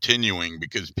it's continuing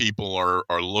because people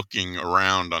are looking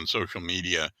around on social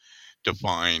media to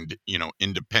find,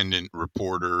 independent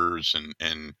reporters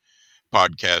and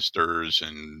podcasters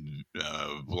and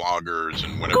vloggers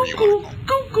and whatever you want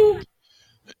to call them,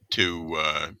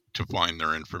 to find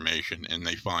their information, and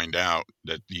they find out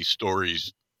that these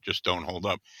stories just don't hold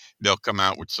up. They'll come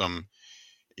out with some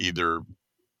either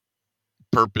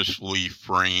purposefully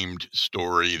framed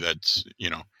story that's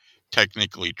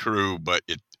technically true, but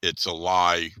it's a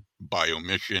lie by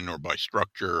omission or by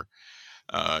structure,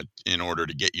 in order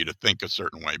to get you to think a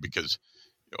certain way, because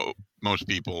most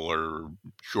people are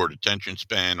short attention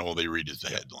span. All they read is the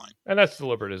headline, and that's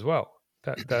deliberate as well.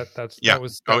 That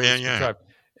was the drive.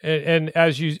 And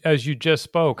as you just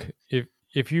spoke,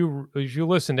 if you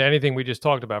listen to anything we just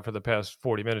talked about for the past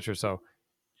 40 minutes or so,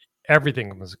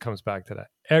 everything comes back to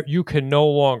that. You can no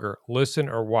longer listen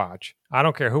or watch, I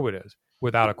don't care who it is,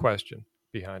 without a question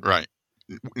behind it. Right.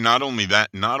 Not only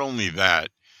that,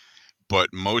 but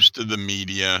most of the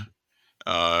media,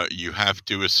 you have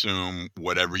to assume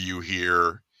whatever you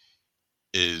hear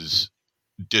is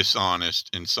dishonest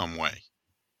in some way.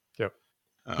 Yep.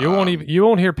 You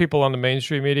won't hear people on the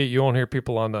mainstream media. You won't hear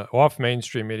people on the off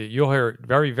mainstream media. You'll hear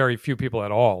very, very few people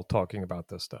at all talking about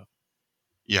this stuff.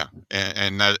 Yeah,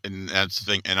 and that's the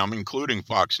thing. And I'm including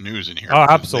Fox News in here. Oh,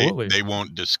 absolutely. They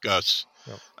won't discuss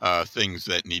things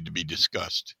that need to be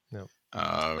discussed. No.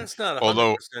 That's not.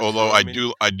 Although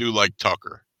true. I do like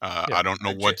Tucker. I don't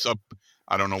know what's up.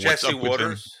 I don't know Jesse what's up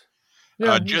Waters. with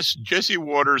him. Jesse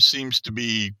Waters seems to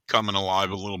be coming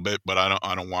alive a little bit, but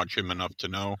I don't watch him enough to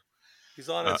know. He's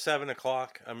on at 7:00.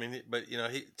 I mean, but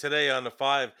he today on the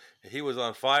 5, he was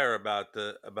on fire about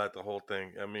the whole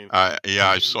thing. I mean,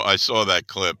 I saw that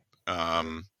clip.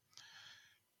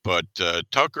 But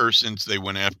Tucker, since they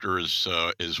went after his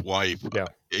wife,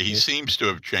 he seems to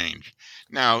have changed.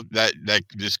 Now that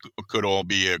this could all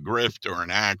be a grift or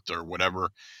an act or whatever,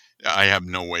 I have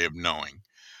no way of knowing.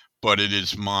 But it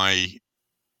is my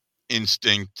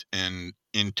instinct and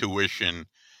intuition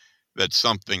that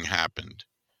something happened,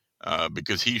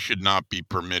 because he should not be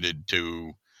permitted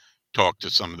to talk to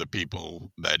some of the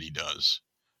people that he does.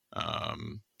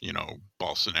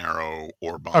 Bolsonaro,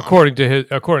 Orban.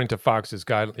 According to Fox's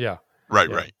guide,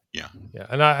 Right.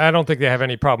 And I don't think they have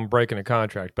any problem breaking a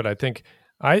contract, but I think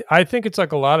it's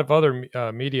like a lot of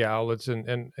other media outlets,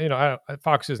 and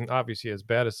Fox isn't obviously as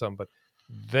bad as some, but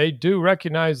they do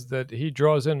recognize that he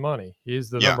draws in money. He is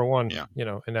the number one,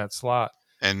 in that slot,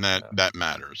 and that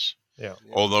matters. Yeah.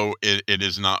 Although it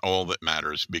is not all that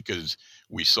matters, because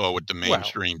we saw what the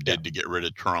mainstream did to get rid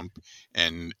of Trump,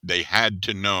 and they had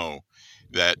to know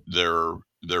that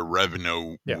their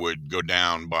revenue would go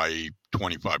down by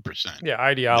 25%. Yeah,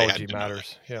 ideology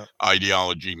matters. Yeah,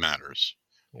 ideology matters,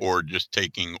 or just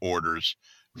taking orders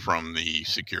from the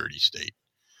security state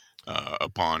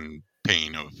upon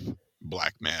pain of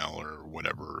blackmail or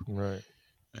whatever. Right.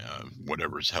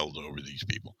 Whatever's held over these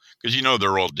people, because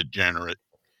they're all degenerate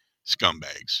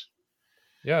scumbags.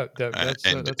 Yeah, that's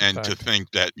to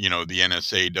think that the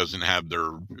NSA doesn't have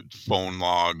their phone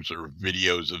logs or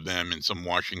videos of them in some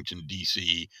Washington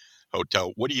D.C.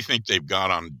 hotel. What do you think they've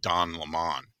got on Don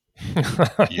Lemon?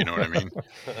 You know what I mean?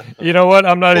 You know what?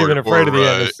 I'm not even afraid of the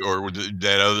NSA. Or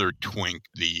that other twink,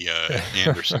 the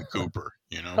Anderson Cooper.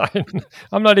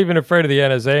 I'm not even afraid of the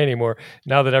NSA anymore.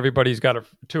 Now that everybody's got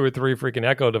 2 or 3 freaking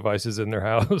Echo devices in their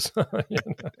house.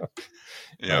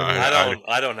 Yeah,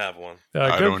 I don't have one.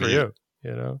 Good for you.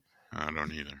 I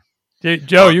don't either.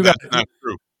 Joe, that's not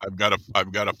true. I've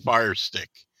got a Fire Stick.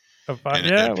 If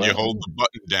you hold the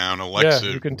button down, Alexa,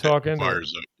 you can talk into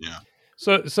fires up. Yeah.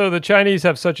 So the Chinese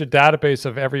have such a database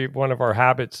of every one of our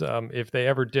habits. If they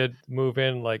ever did move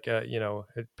in,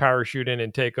 parachute in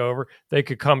and take over, they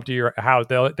could come to your house.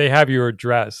 They have your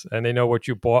address, and they know what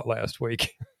you bought last week.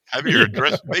 Have your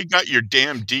address? They got your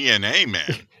damn DNA,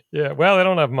 man. Yeah, well, they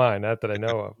don't have mine, not that I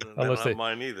know of. They don't have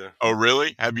mine either. Oh,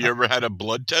 really? Have you ever had a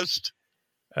blood test?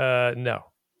 No.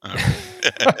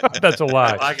 That's a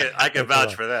lie. I can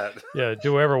vouch for that. Yeah.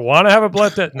 Do I ever want to have a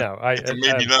blood test? No.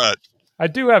 Maybe not. I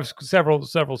do have several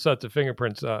sets of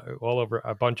fingerprints all over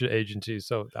a bunch of agencies.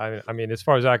 So I mean, as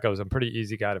far as that goes, I'm a pretty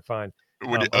easy guy to find.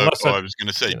 Unless I was going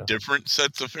to say you know. different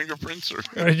sets of fingerprints,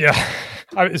 or yeah.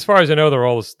 As far as I know, they're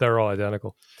all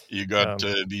identical. you got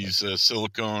these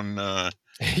silicone.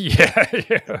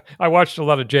 Yeah. I watched a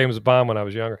lot of James Bond when I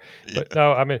was younger, but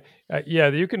no, I mean, yeah,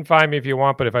 you can find me if you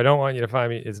want, but if I don't want you to find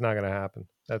me, it's not going to happen.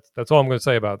 That's all I'm going to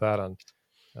say about that on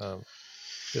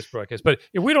this broadcast. But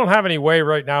if we don't have any way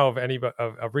right now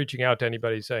of reaching out to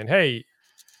anybody saying, "Hey,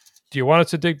 do you want us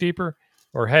to dig deeper?"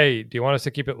 or "Hey, do you want us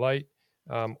to keep it light?"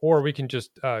 Or we can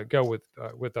just go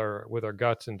with our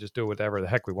guts and just do whatever the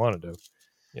heck we want to do,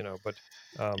 you know. But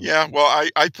yeah, well,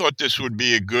 I thought this would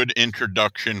be a good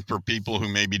introduction for people who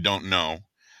maybe don't know,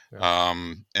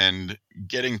 and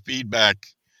getting feedback.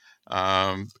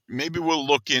 Maybe we'll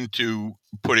look into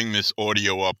putting this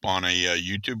audio up on a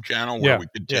YouTube channel where we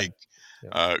could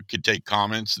take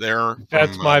comments there.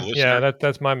 That's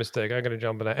that's my mistake. I'm going to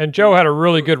jump in that. And Joe had a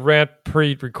really good rant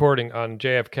pre-recording on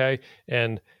JFK,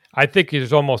 and I think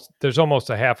there's almost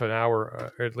a half an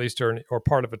hour, at least, or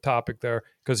part of a topic there,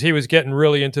 because he was getting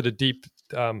really into the deep,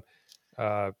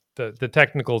 the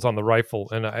technicals on the rifle,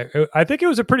 and I think it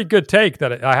was a pretty good take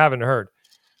that I haven't heard.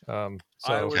 I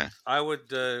would.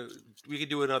 We could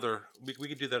do another. We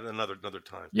could do that another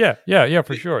time. Yeah,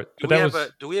 for sure.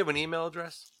 Do we have an email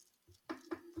address?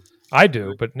 I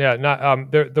do, but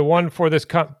not the one for this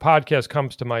podcast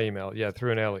comes to my email. Yeah,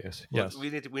 through an alias. Yes, we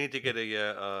need to get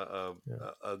a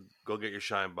go get your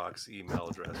Shine Box email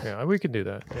address. Yeah, we can do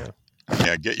that.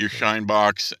 Yeah, get your Shine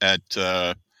Box at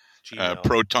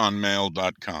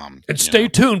protonmail.com. And stay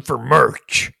tuned for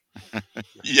merch.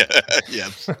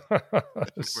 Yes.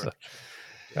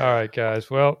 All right, guys.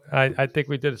 Well, I think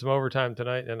we did some overtime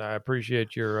tonight, and I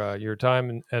appreciate your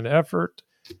time and effort.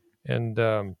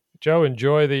 And Joe,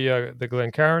 enjoy the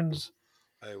Glencairns.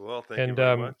 I will. Thank you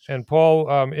very much. And Paul,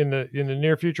 in the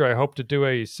near future, I hope to do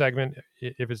a segment.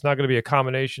 If it's not going to be a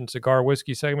combination cigar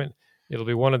whiskey segment, it'll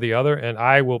be one or the other, and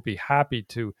I will be happy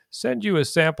to send you a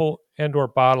sample and/or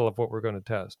bottle of what we're going to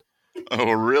test.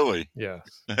 Oh, really?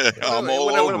 Yes. I'm all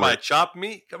over. What am I, chopped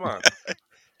meat? Come on.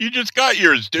 You just got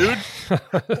yours, dude.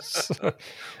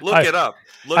 Look it up.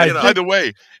 By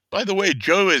the way,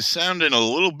 Joe is sounding a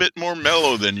little bit more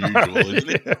mellow than usual, isn't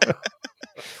he?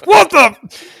 What the?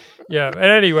 Yeah. And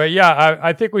anyway,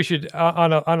 I think we should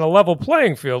on a level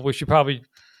playing field. We should probably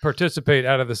participate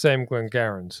out of the same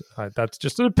Glencairns. That's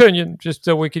just an opinion, just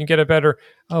so we can get a better.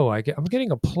 I'm getting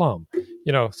a plum,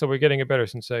 so we're getting a better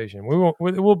sensation.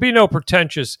 It will be no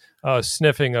pretentious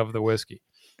sniffing of the whiskey.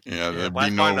 Yeah, if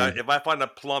I find a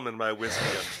plum in my whiskey,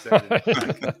 I'm sending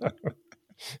it back.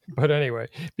 But anyway,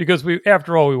 because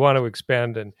after all, we want to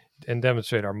expand and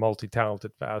demonstrate our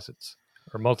multi-talented facets,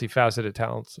 or multifaceted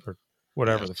talents, or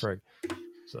whatever the frig.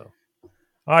 So,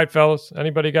 all right, fellas.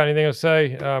 Anybody got anything to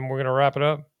say? We're gonna wrap it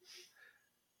up.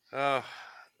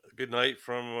 Good night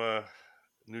from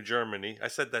New Germany. I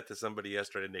said that to somebody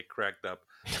yesterday, and they cracked up.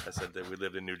 I said that we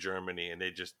lived in New Germany, and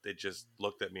they just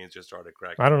looked at me and just started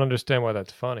cracking. I don't understand why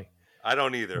that's funny. I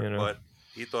don't either, but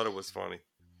he thought it was funny.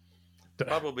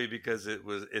 Probably because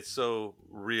it's so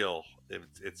real.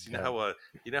 It's how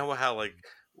like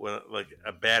when like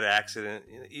a bad accident,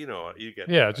 you get.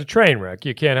 Yeah, it's a train wreck.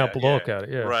 You can't help but look at it.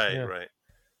 Yeah, right.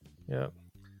 Yeah.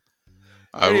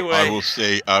 Anyway,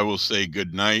 I will say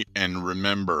good night, and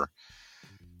remember,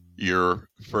 your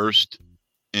first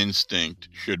instinct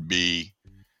should be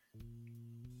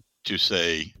to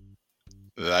say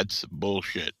that's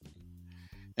bullshit,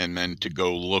 and then to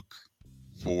go look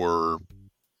for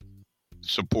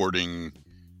supporting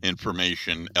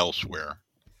information elsewhere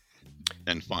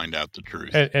and find out the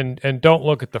truth. And don't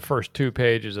look at the first 2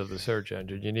 pages of the search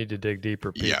engine. You need to dig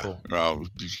deeper, people. Yeah, well,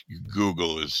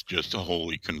 Google is just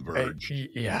wholly converged.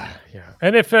 Yeah.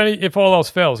 And if all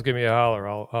else fails, give me a holler.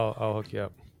 I'll hook you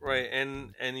up. Right,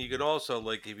 and you can also,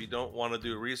 like, if you don't want to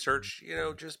do research,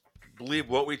 just believe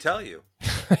what we tell you.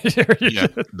 Yeah,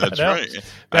 that's right.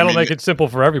 That'll make it simple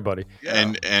for everybody.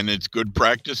 Yeah. And it's good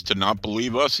practice to not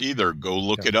believe us either. Go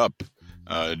look it up.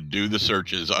 Do the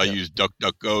searches. I use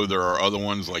DuckDuckGo. There are other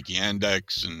ones like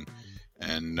Yandex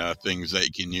and things that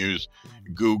you can use.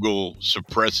 Google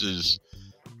suppresses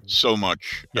so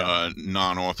much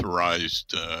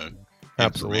non-authorized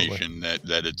information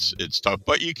that it's tough,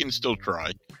 but you can still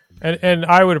try. And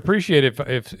I would appreciate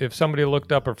if somebody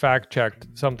looked up or fact checked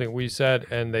something we said,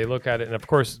 and they look at it, and of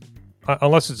course,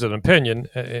 unless it's an opinion,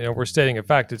 we're stating a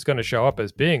fact, it's going to show up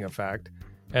as being a fact,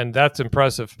 and that's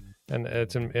impressive, and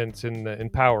it's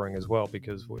empowering as well,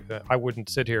 because I wouldn't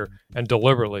sit here and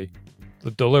deliberately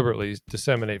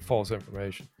disseminate false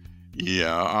information.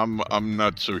 Yeah, I'm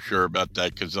not so sure about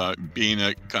that, because being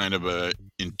a kind of a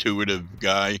intuitive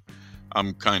guy,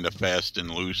 I'm kind of fast and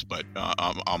loose, but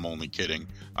I'm only kidding.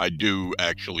 I do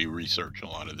actually research a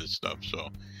lot of this stuff, so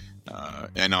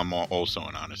and I'm also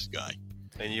an honest guy.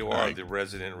 And you are the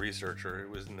resident researcher,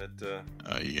 wasn't it?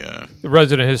 Yeah. The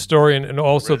resident historian, and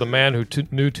also the man who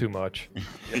knew too much.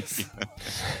 Yes.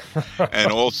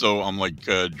 And also, I'm like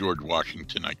George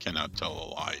Washington. I cannot tell a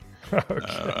lie.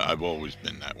 Okay. I've always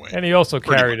been that way. And he also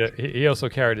carried it. He also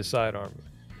carried a sidearm.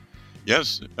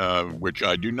 Yes, which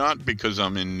I do not because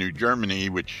I'm in New Germany,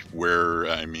 let's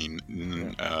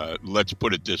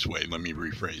put it this way. Let me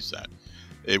rephrase that.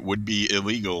 It would be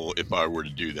illegal if I were to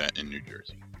do that in New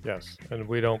Jersey. Yes, and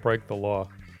we don't break the law.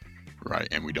 Right,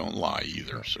 and we don't lie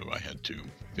either, so I had to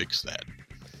fix that.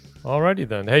 Alrighty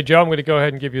then. Hey, Joe, I'm going to go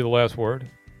ahead and give you the last word.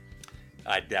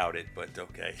 I doubt it, but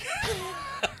okay.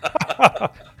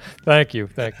 Thank you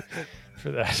for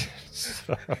that.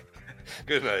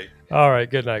 Good night. All right,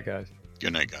 good night, guys.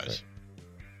 Good night, guys.